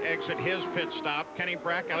Fittipaldi exit his pit stop. Kenny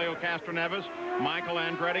Brack, Helio Castroneves, Michael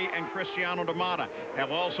Andretti, and Cristiano D'Amata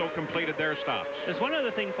have also completed their stops. There's one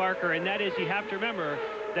other thing, Parker, and that is you have to remember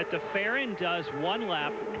that DeFerrin does one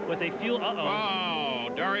lap with a fuel...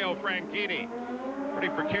 Oh, Dario Franchitti.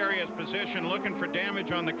 Pretty precarious position, looking for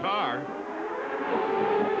damage on the car.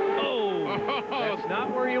 That's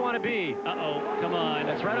not where you want to be. Come on.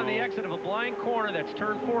 That's right on the exit of a blind corner. That's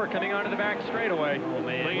turn 4 coming onto the back straightaway. Oh,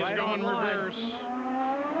 man. Lee's right going reverse.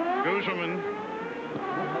 Guzman.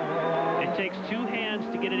 It takes 2 hands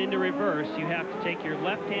to get it into reverse. You have to take your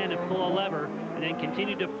left hand and pull a lever and then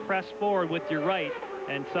continue to press forward with your right.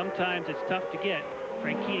 And sometimes it's tough to get.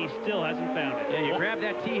 Franchitti still hasn't found it. Yeah, you grab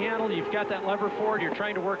that T-handle, you've got that lever forward, you're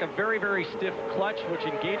trying to work a very, very stiff clutch, which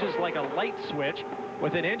engages like a light switch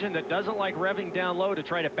with an engine that doesn't like revving down low to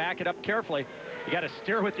try to back it up carefully. You got to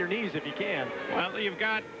steer with your knees if you can. Well, you've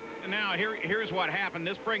got, now here's what happened.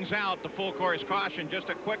 This brings out the full course caution, just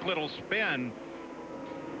a quick little spin.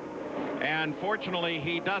 And fortunately,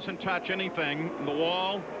 he doesn't touch anything, the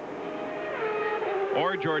wall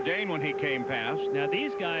or Jourdain when he came past. Now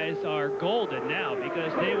these guys are golden now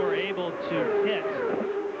because they were able to hit.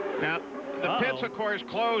 Now the pits, of course,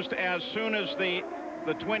 closed as soon as the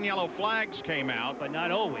twin yellow flags came out. But not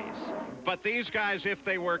always. But these guys, if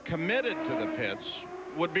they were committed to the pits,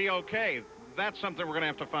 would be okay. That's something we're going to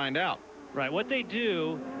have to find out. Right, what they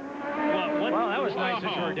do... Well, that was nice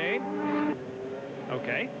of Jourdain.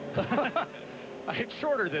 Okay. It's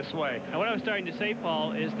shorter this way. And what I was starting to say,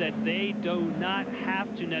 Paul, is that they do not have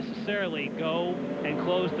to necessarily go and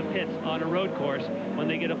close the pits on a road course when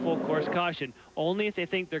they get a full course caution. Only if they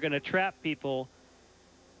think they're going to trap people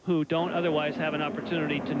who don't otherwise have an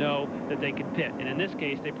opportunity to know that they can pit. And in this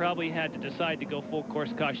case, they probably had to decide to go full course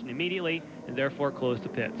caution immediately and therefore close the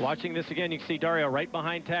pits. Watching this again, you can see Dario right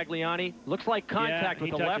behind Tagliani. Looks like contact with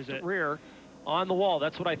the left rear on the wall.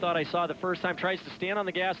 That's what I thought I saw the first time. Tries to stand on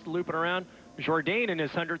the gas to loop it around. Jourdain in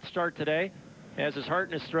his 100th start today has his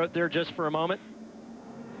heart in his throat there just for a moment.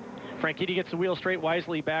 Franchitti gets the wheel straight,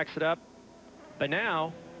 wisely backs it up. But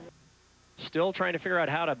now, still trying to figure out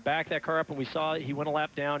how to back that car up, and we saw he went a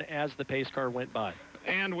lap down as the pace car went by.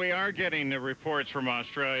 And we are getting the reports from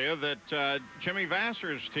Australia that Jimmy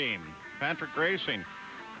Vasser's team, Patrick Racing,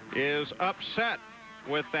 is upset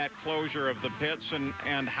with that closure of the pits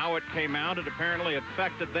and how it came out. It apparently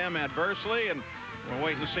affected them adversely, and we'll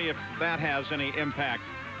wait and see if that has any impact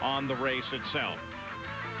on the race itself.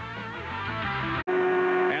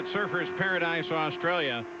 At Surfers Paradise,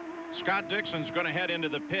 Australia, Scott Dixon's going to head into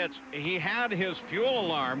the pits. He had his fuel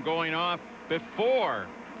alarm going off before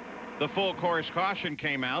the full course caution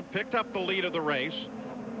came out, picked up the lead of the race.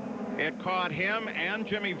 It caught him and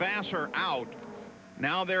Jimmy Vasser out.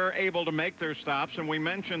 Now they're able to make their stops, and we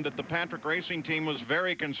mentioned that the Patrick Racing team was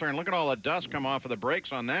very concerned. Look at all the dust come off of the brakes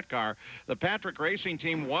on that car. The Patrick Racing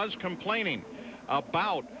team was complaining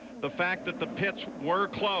about the fact that the pits were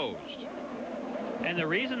closed. And the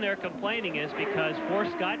reason they're complaining is because for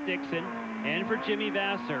Scott Dixon and for Jimmy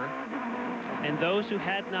Vasser and those who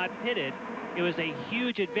had not pitted, it was a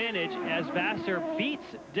huge advantage as Vasser beats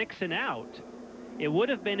Dixon out. It would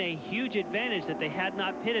have been a huge advantage that they had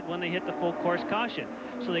not pitted when they hit the full course caution.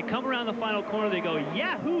 So they come around the final corner, they go,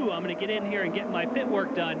 yahoo, I'm going to get in here and get my pit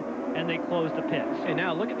work done, and they close the pits. And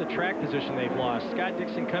now look at the track position they've lost. Scott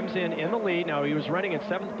Dixon comes in the lead. Now he was running in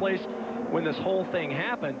 7th place when this whole thing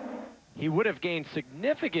happened. He would have gained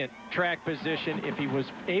significant track position if he was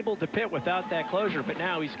able to pit without that closure, but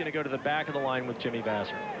now he's going to go to the back of the line with Jimmy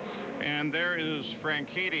Vasser. And there is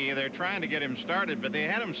Franchitti. They're trying to get him started, but they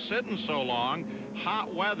had him sitting so long.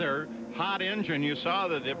 Hot weather, hot engine. You saw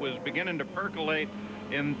that it was beginning to percolate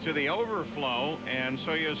into the overflow, and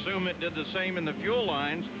so you assume it did the same in the fuel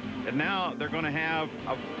lines. And now they're going to have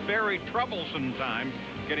a very troublesome time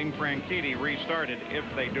getting Franchitti restarted if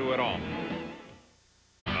they do at all.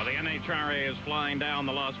 Well, the NHRA is flying down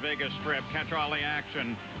the Las Vegas Strip. Catch all the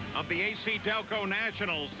action of the AC Delco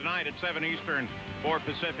Nationals tonight at 7 Eastern, 4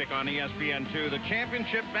 Pacific on ESPN2. The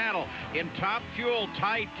championship battle in top fuel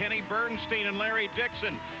tight. Kenny Bernstein and Larry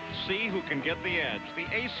Dixon. See who can get the edge. The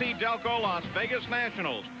AC Delco Las Vegas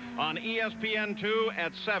Nationals on ESPN2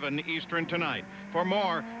 at 7 Eastern tonight. For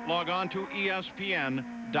more, log on to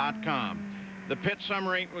ESPN.com. The pit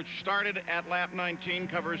summary, which started at lap 19,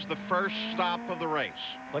 covers the first stop of the race.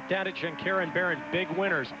 Look down at Junqueira and Barron, big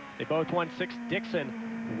winners. They both won 6.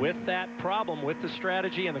 Dixon, with that problem, with the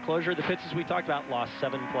strategy and the closure of the pits, as we talked about, lost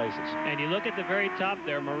 7 places. And you look at the very top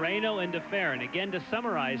there, Moreno and DeFerrin. Again, to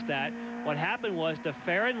summarize that, what happened was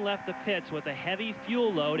DeFerrin left the pits with a heavy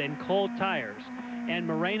fuel load and cold tires, and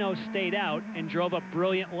Moreno stayed out and drove a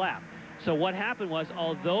brilliant lap. So what happened was,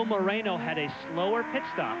 although Moreno had a slower pit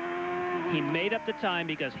stop, he made up the time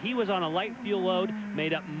because he was on a light fuel load,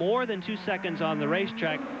 made up more than 2 seconds on the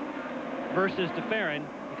racetrack versus DeFerrin,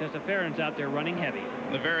 because DeFerrin's out there running heavy.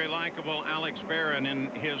 The very likable Alex Barron,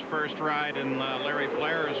 in his first ride in Larry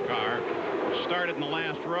Flair's car, started in the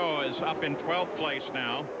last row, is up in 12th place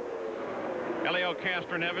now. Helio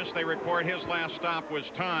Castroneves, they report his last stop was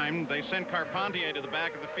timed. They sent Carpentier to the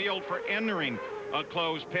back of the field for entering a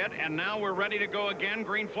closed pit, and now we're ready to go again.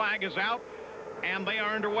 Green flag is out, and they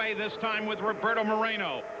are underway this time with Roberto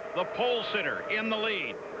Moreno, the pole sitter, in the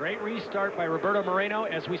lead. Great restart by Roberto Moreno.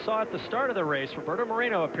 As we saw at the start of the race, Roberto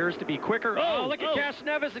Moreno appears to be quicker. Oh, look at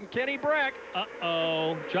Castroneves and Kenny Brack.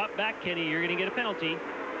 Uh-oh. Drop back, Kenny. You're going to get a penalty.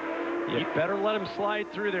 You better let him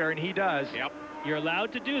slide through there, and he does. Yep. You're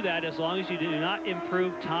allowed to do that as long as you do not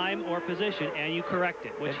improve time or position, and you correct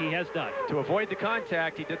it, which he has done. To avoid the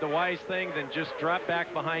contact, he did the wise thing, then just dropped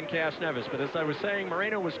back behind Castroneves. But as I was saying,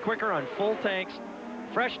 Moreno was quicker on full tanks,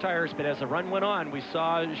 fresh tires, but as the run went on, we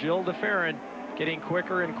saw Gilles DeFerrin getting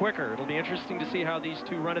quicker and quicker. It'll be interesting to see how these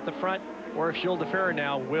two run at the front, or if Gilles DeFerrin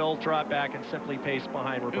now will drop back and simply pace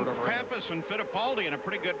behind Roberto Moreno. Pappas and Fittipaldi in a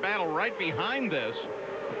pretty good battle right behind this.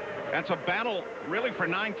 That's a battle really for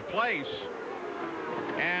 9th place.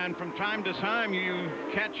 And from time to time, you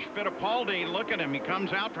catch Fittipaldi. Look at him. He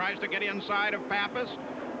comes out, tries to get inside of Pappas.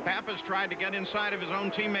 Pappas tried to get inside of his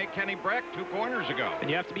own teammate Kenny Brack 2 corners ago. And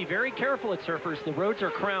you have to be very careful at Surfers. The roads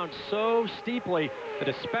are crowned so steeply that,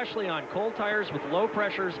 especially on cold tires with low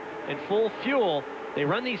pressures and full fuel, they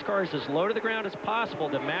run these cars as low to the ground as possible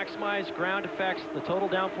to maximize ground effects, the total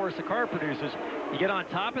downforce the car produces. You get on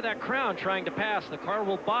top of that crown trying to pass, the car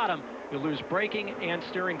will bottom. You'll lose braking and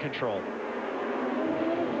steering control.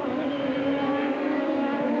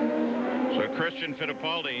 So Christian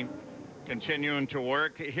Fittipaldi continuing to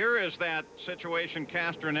work. Here is that situation,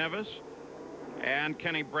 Castroneves and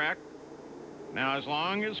Kenny Brack. Now, as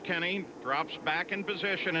long as Kenny drops back in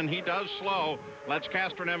position, and he does slow, lets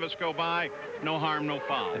Castroneves go by, no harm, no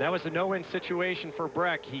foul. And that was a no-win situation for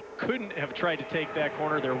Brack. He couldn't have tried to take that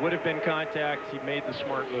corner. There would have been contact. He made the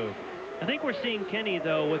smart move. I think we're seeing Kenny,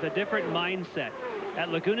 though, with a different mindset. At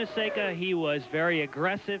Laguna Seca, he was very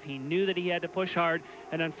aggressive. He knew that he had to push hard,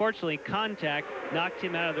 and unfortunately, contact knocked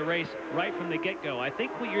him out of the race right from the get-go. I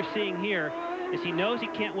think what you're seeing here is he knows he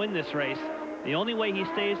can't win this race. The only way he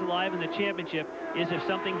stays alive in the championship is if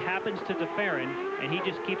something happens to DeFerrin, and he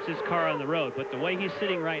just keeps his car on the road. But the way he's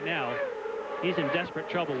sitting right now, he's in desperate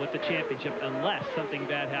trouble with the championship unless something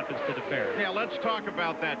bad happens to DeFerrin. Yeah, let's talk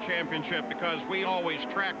about that championship, because we always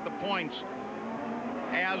track the points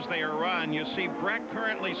as they are run. You see, Brack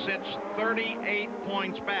currently sits 38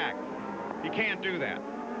 points back. He can't do that.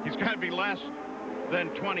 He's got to be less than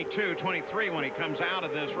 22, 23 when he comes out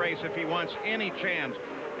of this race if he wants any chance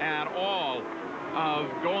at all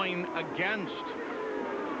of going against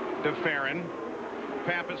DeFerrin.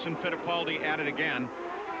 Pappas and Fittipaldi at it again.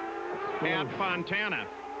 At Fontana,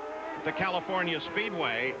 the California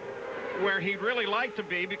Speedway, where he'd really like to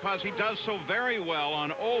be because he does so very well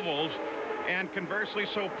on ovals and conversely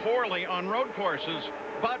so poorly on road courses.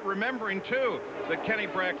 But remembering, too, that Kenny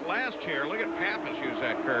Brack last year, look at Pappas use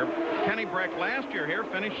that curve, Kenny Brack last year here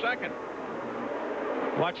finished second.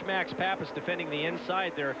 Watch Max Pappas defending the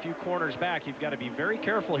inside there a few corners back. You've got to be very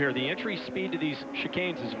careful here. The entry speed to these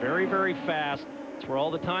chicanes is very, very fast. It's where all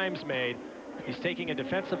the time's made. He's taking a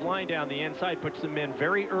defensive line down the inside, puts them in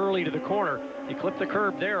very early to the corner. You clip the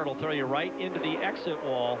curb there, it'll throw you right into the exit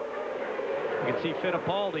wall. You can see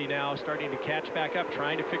Fittipaldi now starting to catch back up,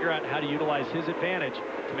 trying to figure out how to utilize his advantage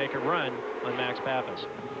to make a run on Max Pappas.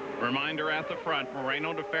 Reminder at the front,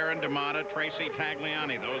 Moreno, DeFerrin, D'Amata, Tracy,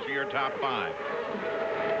 Tagliani. Those are your top 5.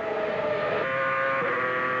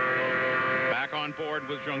 Back on board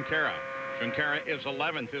with Junqueira. Junqueira is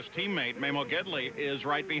 11th. His teammate, Memo Gidley, is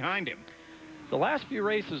right behind him. The last few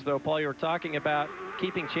races, though, Paul, you were talking about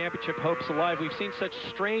keeping championship hopes alive. We've seen such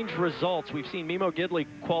strange results. We've seen Memo Gidley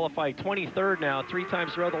qualify 23rd now 3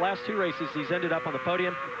 times in a row. The last 2 races, he's ended up on the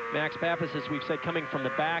podium. Max Pappas, as we've said, coming from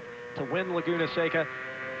the back to win Laguna Seca.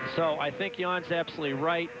 So I think Jan's absolutely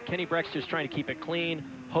right. Kenny Brack's just trying to keep it clean,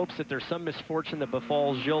 hopes that there's some misfortune that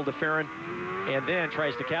befalls Gilles DeFerrin. and then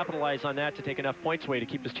tries to capitalize on that to take enough points away to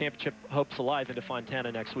keep his championship hopes alive into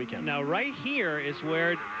Fontana next weekend. Now, right here is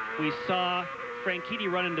where we saw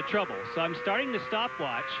Franchitti run into trouble. So I'm starting to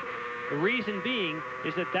stopwatch. The reason being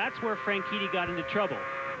is that that's where Franchitti got into trouble.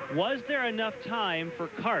 Was there enough time for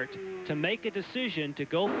CART to make a decision to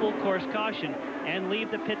go full course caution and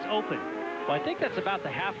leave the pits open? Well, I think that's about the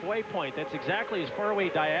halfway point. That's exactly as far away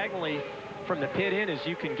diagonally from the pit in as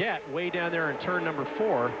you can get, way down there in turn number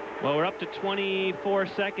 4. Well, we're up to 24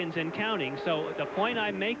 seconds and counting. So the point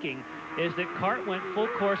I'm making is that CART went full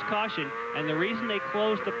course caution, and the reason they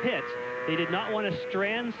closed the pits, they did not want to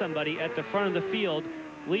strand somebody at the front of the field,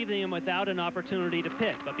 leaving them without an opportunity to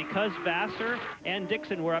pit. But because Vassar and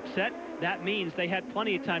Dixon were upset, that means they had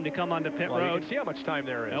plenty of time to come onto pit road. You can see how much time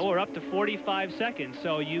there is. Well, we're up to 45 seconds,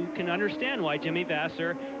 so you can understand why Jimmy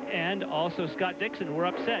Vassar and also Scott Dixon were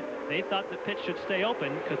upset. They thought the pit should stay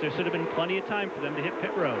open because there should have been plenty of time for them to hit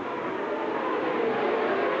pit road.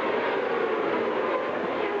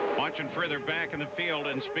 Watching further back in the field,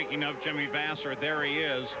 and speaking of Jimmy Vassar, there he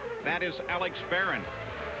is. That is Alex Barron,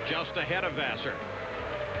 just ahead of Vassar.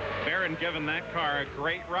 Barron giving that car a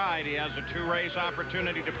great ride. He has a 2-race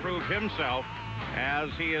opportunity to prove himself as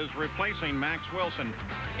he is replacing Max Wilson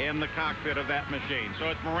in the cockpit of that machine. So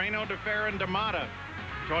it's Moreno, DeFerrin, D'Amata,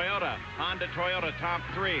 Toyota, Honda Toyota top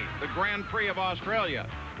 3, the Grand Prix of Australia,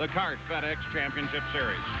 the CART FedEx Championship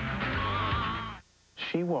Series.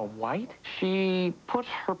 She wore white? She put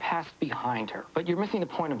her past behind her. But you're missing the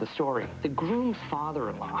point of the story. The groom's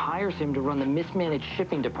father-in-law hires him to run the mismanaged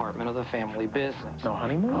shipping department of the family business. No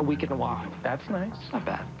honeymoon? A week and a while. That's nice. Not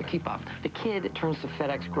bad, but keep up. The kid turns to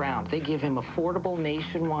FedEx Ground. They give him affordable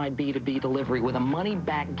nationwide B2B delivery with a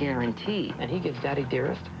money-back guarantee. And he gives Daddy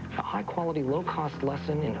Dearest a high-quality, low-cost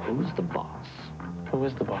lesson in who's the boss. Who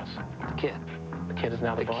is the boss? The kid. The kid is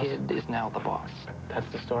now the boss? The kid is now the boss.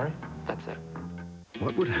 That's the story? That's it.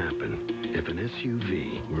 What would happen if an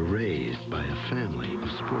SUV were raised by a family of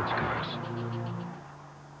sports cars?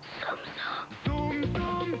 Zoom, zoom,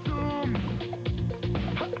 zoom. Zoom,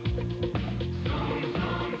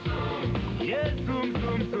 zoom, zoom. Yeah, zoom,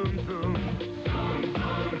 zoom, zoom, zoom. Zoom,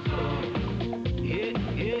 zoom, zoom. Yeah,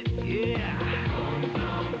 yeah, yeah.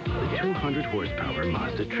 The 200 horsepower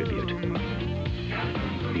Mazda Tribute.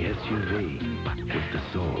 The SUV with the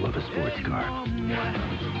soul of a sports car.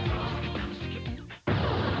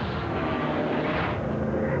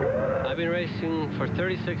 I've been racing for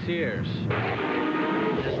 36 years.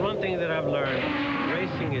 There's one thing that I've learned.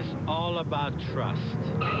 Racing is all about trust.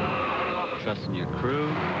 Trust in your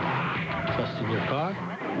crew. Trust in your car.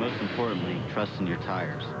 Most importantly, trust in your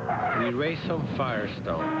tires. We race on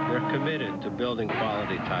Firestone. We're committed to building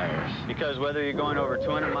quality tires. Because whether you're going over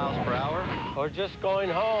 200 miles per hour or just going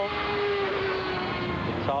home,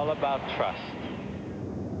 it's all about trust.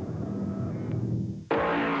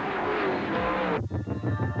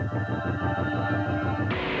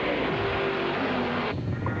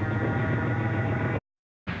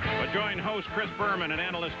 Join host Chris Berman and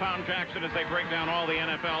analyst Tom Jackson as they break down all the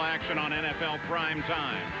NFL action on NFL Prime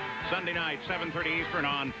Time. Sunday night, 7:30 Eastern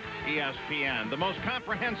on ESPN. The most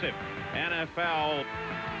comprehensive NFL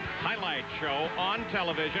highlight show on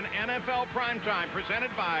television, NFL Prime Time,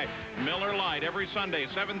 presented by Miller Lite every Sunday,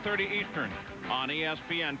 7:30 Eastern on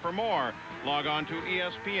ESPN. For more, log on to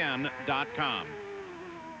ESPN.com.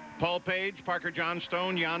 Paul Page, Parker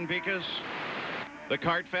Johnstone, Jan Vikas. The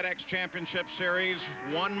CART FedEx Championship Series,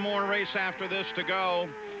 one more race after this to go.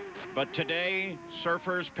 But today,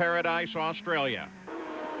 Surfers Paradise, Australia.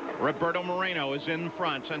 Roberto Moreno is in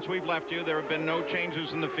front. Since we've left you, there have been no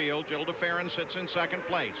changes in the field. Gil DeFerrin sits in second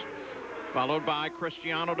place, followed by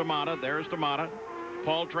Cristiano D'Amata. There's D'Amata,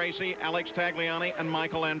 Paul Tracy, Alex Tagliani, and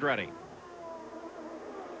Michael Andretti.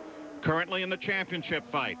 Currently in the championship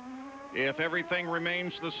fight, if everything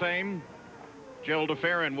remains the same, Gil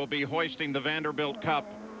DeFerrin will be hoisting the Vanderbilt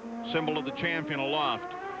Cup, symbol of the champion,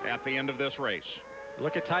 aloft at the end of this race.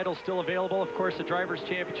 Look at titles still available. Of course, the Drivers'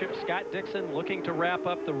 Championship. Scott Dixon looking to wrap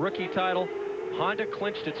up the rookie title. Honda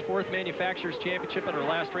clinched its 4th Manufacturers' Championship in her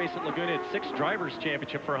last race at Laguna. It's 6th Drivers'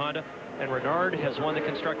 Championship for Honda. And Renard has won the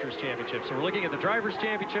Constructors' Championship. So we're looking at the Drivers'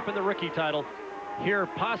 Championship and the rookie title here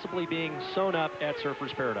possibly being sewn up at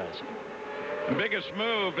Surfers Paradise. The biggest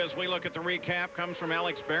move as we look at the recap comes from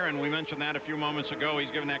Alex Barron. We mentioned that a few moments ago.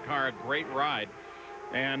 He's given that car a great ride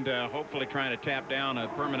and hopefully trying to tap down a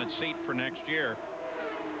permanent seat for next year.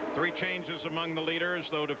 3 changes among the leaders,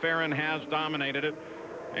 though DeFerrin has dominated it.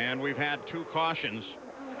 And we've had 2 cautions.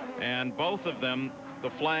 And both of them,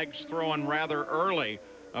 the flags thrown rather early.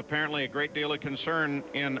 Apparently a great deal of concern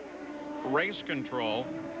in race control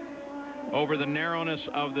over the narrowness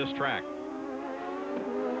of this track.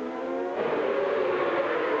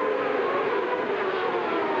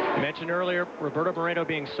 Mentioned earlier, Roberto Moreno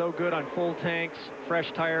being so good on full tanks,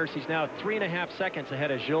 fresh tires. He's now 3.5 seconds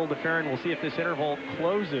ahead of Gilles de Ferran. We'll see if this interval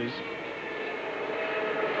closes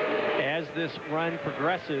as this run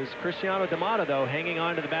progresses. Cristiano D'Amata, though, hanging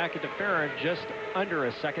on to the back of de Ferran, just under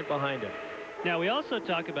a second behind him. Now, we also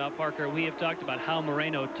talk about, Parker, we have talked about how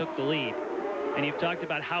Moreno took the lead, and you've talked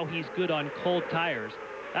about how he's good on cold tires.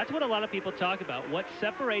 That's what a lot of people talk about. What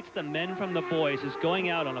separates the men from the boys is going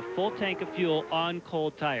out on a full tank of fuel on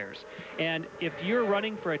cold tires. And if you're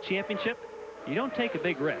running for a championship, you don't take a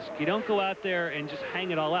big risk. You don't go out there and just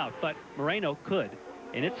hang it all out. But Moreno could,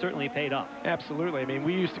 and it certainly paid off. Absolutely. I mean,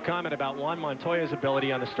 we used to comment about Juan Montoya's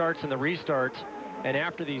ability on the starts and the restarts, and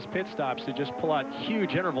after these pit stops to just pull out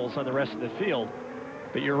huge intervals on the rest of the field.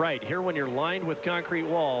 But you're right. Here, when you're lined with concrete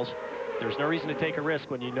walls, there's no reason to take a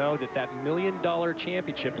risk when you know that that $1 million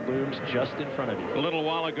championship looms just in front of you. A little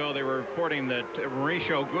while ago, they were reporting that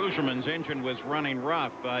Mauricio Guzman's engine was running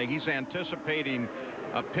rough. He's anticipating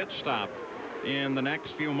a pit stop in the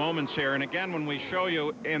next few moments here. And again, when we show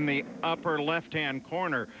you in the upper left-hand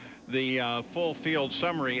corner the full field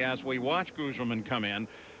summary as we watch Guzman come in,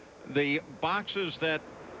 the boxes that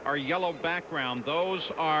are yellow background, those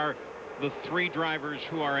are the 3 drivers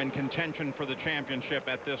who are in contention for the championship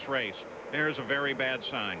at this race. There's a very bad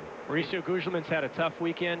sign. Mauricio Guzman's had a tough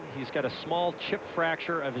weekend. He's got a small chip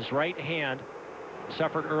fracture of his right hand,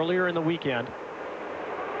 suffered earlier in the weekend.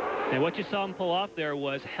 And what you saw him pull off there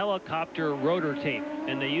was helicopter rotor tape,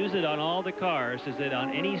 and they use it on all the cars. Is that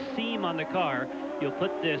on any seam on the car, you'll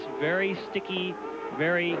put this very sticky,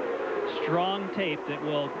 very strong tape that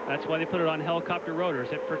will, that's why they put it on helicopter rotors.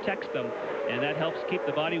 It protects them, and that helps keep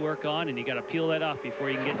the bodywork on, and you got to peel that off before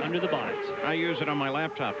you can get under the bonnet. I use it on my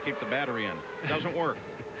laptop to keep the battery in. It doesn't work.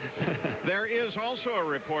 There is also a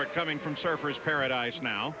report coming from Surfers Paradise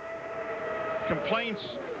now. Complaints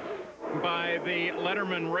by the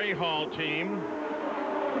Letterman Rahal team,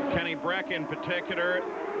 Kenny Breck in particular,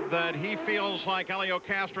 that he feels like Helio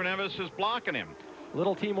Castroneves is blocking him.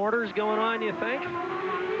 Little team orders going on, you think?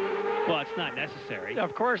 Well, it's not necessary.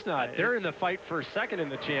 Of course not. They're in the fight for second in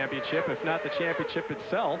the championship, if not the championship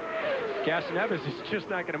itself. Castroneves is just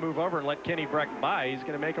not going to move over and let Kenny Breck by. He's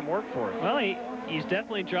going to make him work for it. Well, he's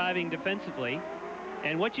definitely driving defensively.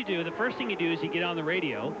 And what you do, the first thing you do is you get on the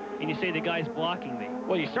radio and you say the guy's blocking me.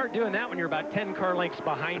 Well, you start doing that when you're about 10 car lengths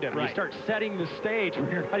behind him. Right. You start setting the stage when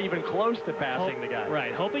you're not even close to passing the guy.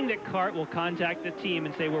 Right, hoping that CART will contact the team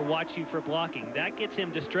and say, we're watching you for blocking. That gets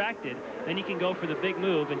him distracted. Then you can go for the big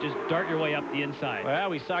move and just dart your way up the inside. Well,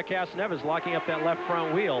 we saw Castroneves locking up that left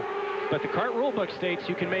front wheel. But the CART rulebook states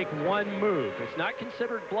you can make one move. It's not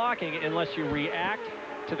considered blocking unless you react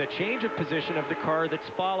to the change of position of the car that's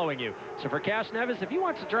following you. So for Castroneves, if he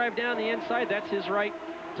wants to drive down the inside, that's his right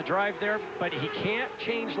to drive there, but he can't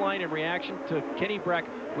change line in reaction to Kenny Breck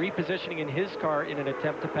repositioning in his car in an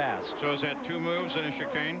attempt to pass. So is that 2 moves in a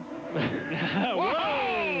chicane?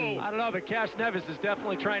 Whoa! I don't know, but Castroneves is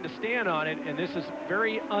definitely trying to stand on it, and this is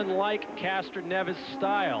very unlike Castroneves'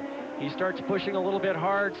 style. He starts pushing a little bit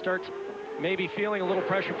hard, starts maybe feeling a little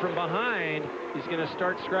pressure from behind. He's going to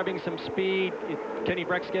start scrubbing some speed. Kenny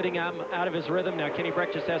Breck's getting out of his rhythm. Now Kenny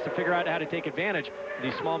Breck just has to figure out how to take advantage of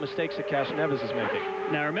these small mistakes that Castroneves is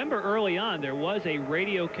making. Now remember, early on there was a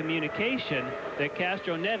radio communication that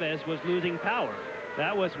Castroneves was losing power.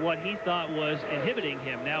 That was what he thought was inhibiting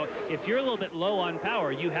him. Now, if you're a little bit low on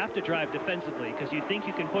power, you have to drive defensively because you think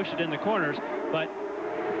you can push it in the corners, but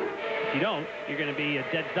if you don't, you're going to be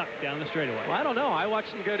a dead duck down the straightaway. Well, I don't know. I watched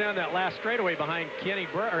him go down that last straightaway behind Kenny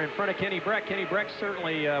Breck, or in front of Kenny Breck. Kenny Breck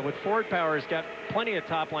certainly, with Ford power, has got plenty of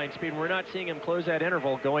top-line speed. We're not seeing him close that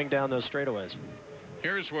interval going down those straightaways.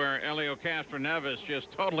 Here's where Helio Castroneves just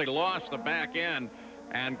totally lost the back end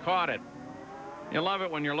and caught it. You love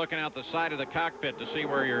it when you're looking out the side of the cockpit to see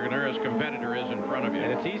where your nearest competitor is in front of you.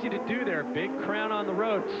 And it's easy to do there. Big crown on the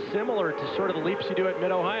road, similar to sort of the leaps you do at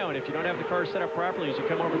Mid-Ohio. And if you don't have the car set up properly, as you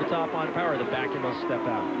come over the top on power, the back end will step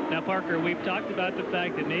out. Now, Parker, we've talked about the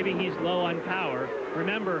fact that maybe he's low on power.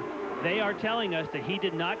 Remember, they are telling us that he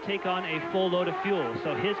did not take on a full load of fuel,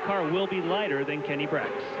 so his car will be lighter than Kenny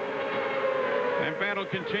Breck's. And battle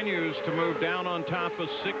continues to move down on top of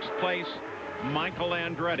 6th place Michael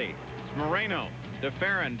Andretti. It's Moreno, de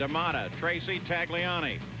Ferran, D'Amata, Tracy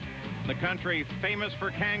Tagliani. The country famous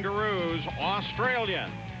for kangaroos,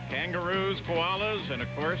 Australia. Kangaroos, koalas, and of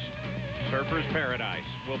course, Surfers Paradise.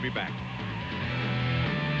 We'll be back.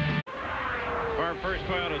 For our first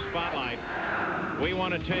Toyota Spotlight, we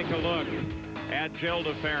want to take a look at Gilles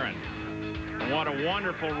de Ferran. What a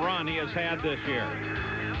wonderful run he has had this year.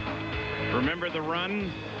 Remember the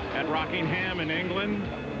run at Rockingham in England?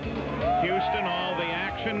 Houston, all the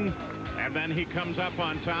action. And then he comes up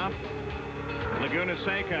on top. Laguna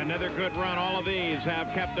Seca, another good run. All of these have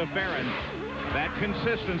kept de Ferran that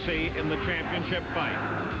consistency in the championship fight.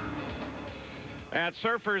 At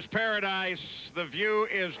Surfers Paradise, the view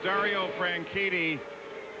is Dario Franchitti.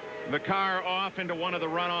 The car off into one of the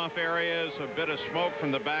runoff areas, a bit of smoke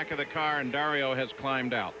from the back of the car, and Dario has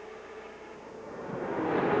climbed out.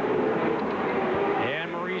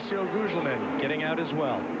 And Mauricio Gugelmin getting out as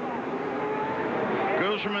well.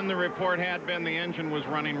 Gugelmin, the report had been the engine was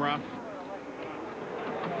running rough.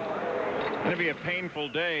 Going to be a painful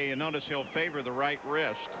day. You notice he'll favor the right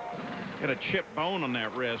wrist. Got a chipped bone on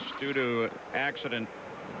that wrist due to accident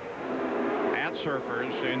at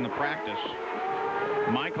Surfers in the practice.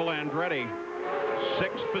 Michael Andretti,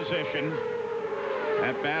 6th position.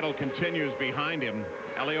 That battle continues behind him.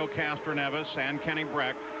 Helio Castroneves and Kenny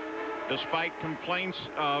Brack, despite complaints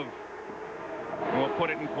of, we'll put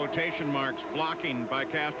it in quotation marks, blocking by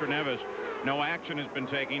Castroneves, no action has been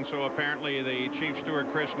taken. So apparently the chief steward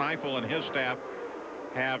Chris Neifel and his staff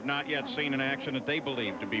have not yet seen an action that they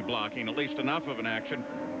believe to be blocking, at least enough of an action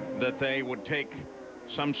that they would take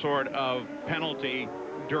some sort of penalty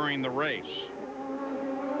during the race.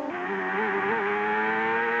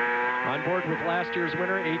 On board with last year's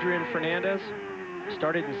winner, Adrian Fernandez,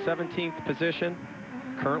 started in 17th position,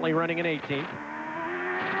 currently running in 18th.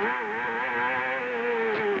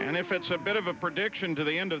 And if it's a bit of a prediction to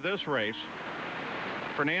the end of this race,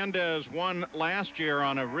 Fernandez won last year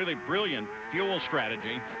on a really brilliant fuel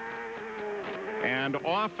strategy and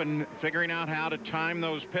often figuring out how to time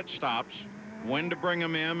those pit stops, when to bring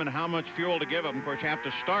them in and how much fuel to give them. Of course, you have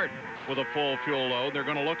to start with a full fuel load. They're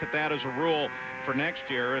going to look at that as a rule for next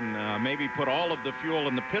year and maybe put all of the fuel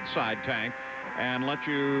in the pit side tank and let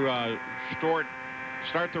you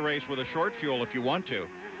start the race with a short fuel if you want to.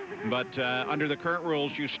 But under the current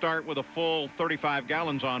rules, you start with a full 35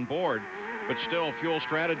 gallons on board. But still, fuel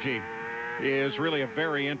strategy is really a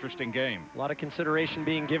very interesting game. A lot of consideration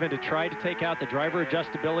being given to try to take out the driver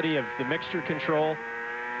adjustability of the mixture control.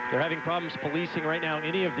 They're having problems policing right now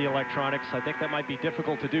any of the electronics. I think that might be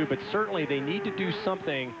difficult to do, but certainly they need to do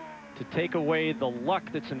something to take away the luck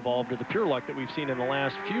that's involved, or the pure luck that we've seen in the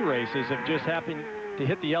last few races of just happening to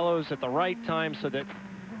hit the yellows at the right time, so that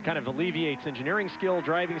kind of alleviates engineering skill,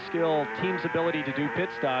 driving skill, team's ability to do pit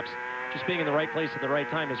stops. Just being in the right place at the right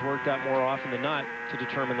time has worked out more often than not to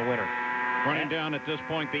determine the winner. Running down at this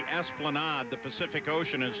point, the Esplanade, the Pacific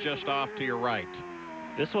Ocean, is just off to your right.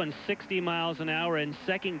 This one's 60 miles an hour in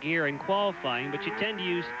second gear in qualifying, but you tend to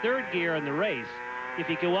use third gear in the race. If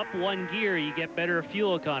you go up one gear, you get better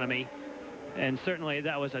fuel economy. And certainly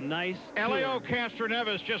that was a nice... Helio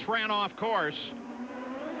Castroneves just ran off course.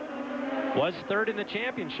 Was third in the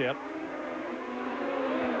championship.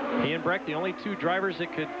 He and Breck, the only two drivers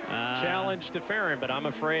that could challenge de Ferran, but I'm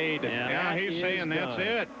afraid... Yeah, he's saying that's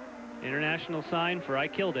it. International sign for I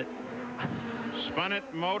killed it. Spun it,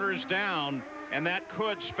 motors down, and that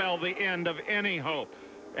could spell the end of any hope,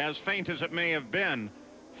 as faint as it may have been,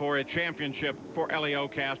 for a championship for Helio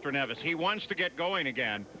Castroneves. He wants to get going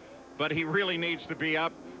again, but he really needs to be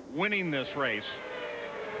up winning this race.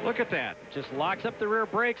 Look at that. Just locks up the rear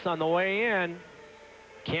brakes on the way in.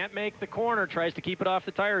 Can't make the corner, tries to keep it off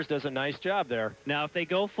the tires, does a nice job there. Now, if they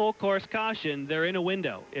go full course caution, they're in a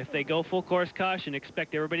window. If they go full course caution,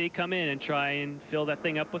 expect everybody to come in and try and fill that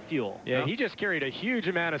thing up with fuel. Yeah, he just carried a huge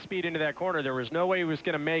amount of speed into that corner. There was no way he was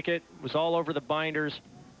going to make it. Was all over the binders.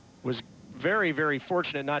 Was very, very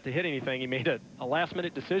fortunate not to hit anything. He made a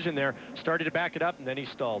last-minute decision there, started to back it up, and then he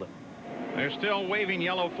stalled it. They're still waving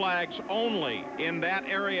yellow flags only in that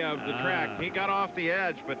area of the track. He got off the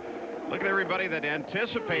edge, but look at everybody that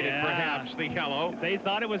anticipated perhaps the yellow. They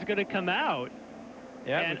thought it was going to come out.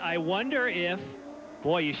 Yeah, and I wonder if,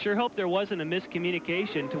 boy, you sure hope there wasn't a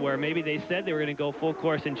miscommunication to where maybe they said they were going to go full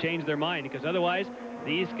course and change their mind, because otherwise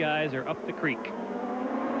these guys are up the creek.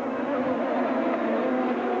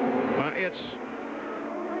 Well,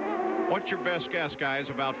 what's your best guess, guys?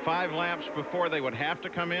 About 5 laps before they would have to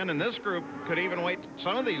come in, and this group could even wait,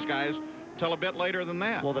 some of these guys, till a bit later than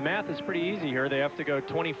that. Well, the math is pretty easy here. They have to go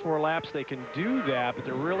 24 laps. They can do that, but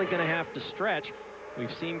they're really going to have to stretch.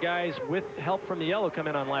 We've seen guys with help from the yellow come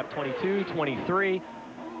in on lap 22, 23.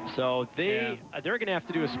 So they're going to have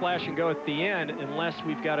to do a splash and go at the end unless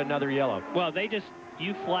we've got another yellow. Well,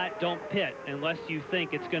 you flat don't pit unless you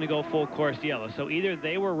think it's going to go full course yellow. So either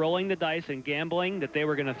they were rolling the dice and gambling that they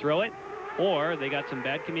were going to throw it, or they got some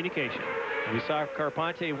bad communication. We saw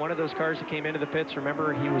Carpente, one of those cars that came into the pits.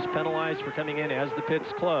 Remember, he was penalized for coming in as the pits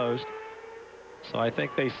closed. So I think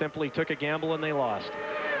they simply took a gamble and they lost.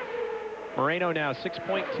 Moreno now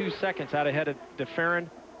 6.2 seconds out ahead of de Ferran.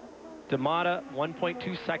 D'Amata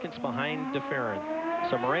 1.2 seconds behind DeFerrin.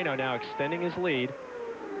 So Moreno now extending his lead.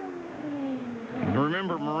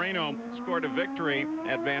 Remember, Moreno scored a victory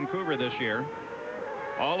at Vancouver this year.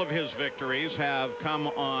 All of his victories have come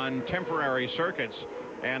on temporary circuits,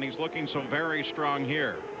 and he's looking so very strong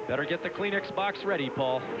here. Better get the Kleenex box ready,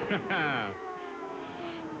 Paul.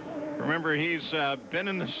 Remember, he's been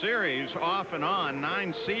in the series off and on,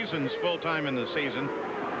 9 seasons full-time in the season.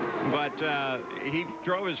 But he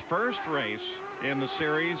drove his first race in the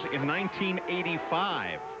series in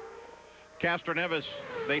 1985. Castroneves,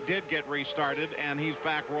 they did get restarted, and he's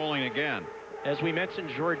back rolling again. As we mentioned,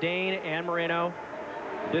 Jourdain and Moreno,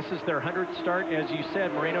 this is their 100th start. As you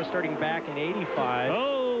said, Moreno starting back in 85.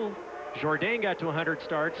 Oh! Jourdain got to 100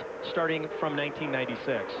 starts starting from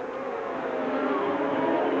 1996.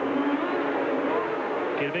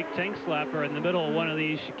 Get a big tank slapper in the middle of one of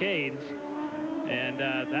these chicanes, and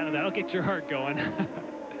that'll get your heart going.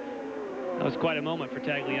 That was quite a moment for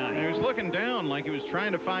Tagliani. He was looking down like he was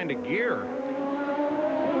trying to find a gear.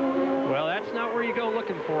 Well, that's not where you go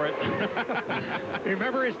looking for it.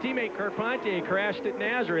 Remember, his teammate Carpentier crashed at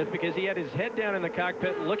Nazareth because he had his head down in the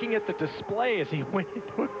cockpit looking at the display as he went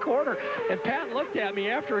into a corner. And Pat looked at me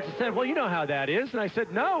afterwards and said, well, you know how that is. And I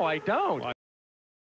said, no, I don't.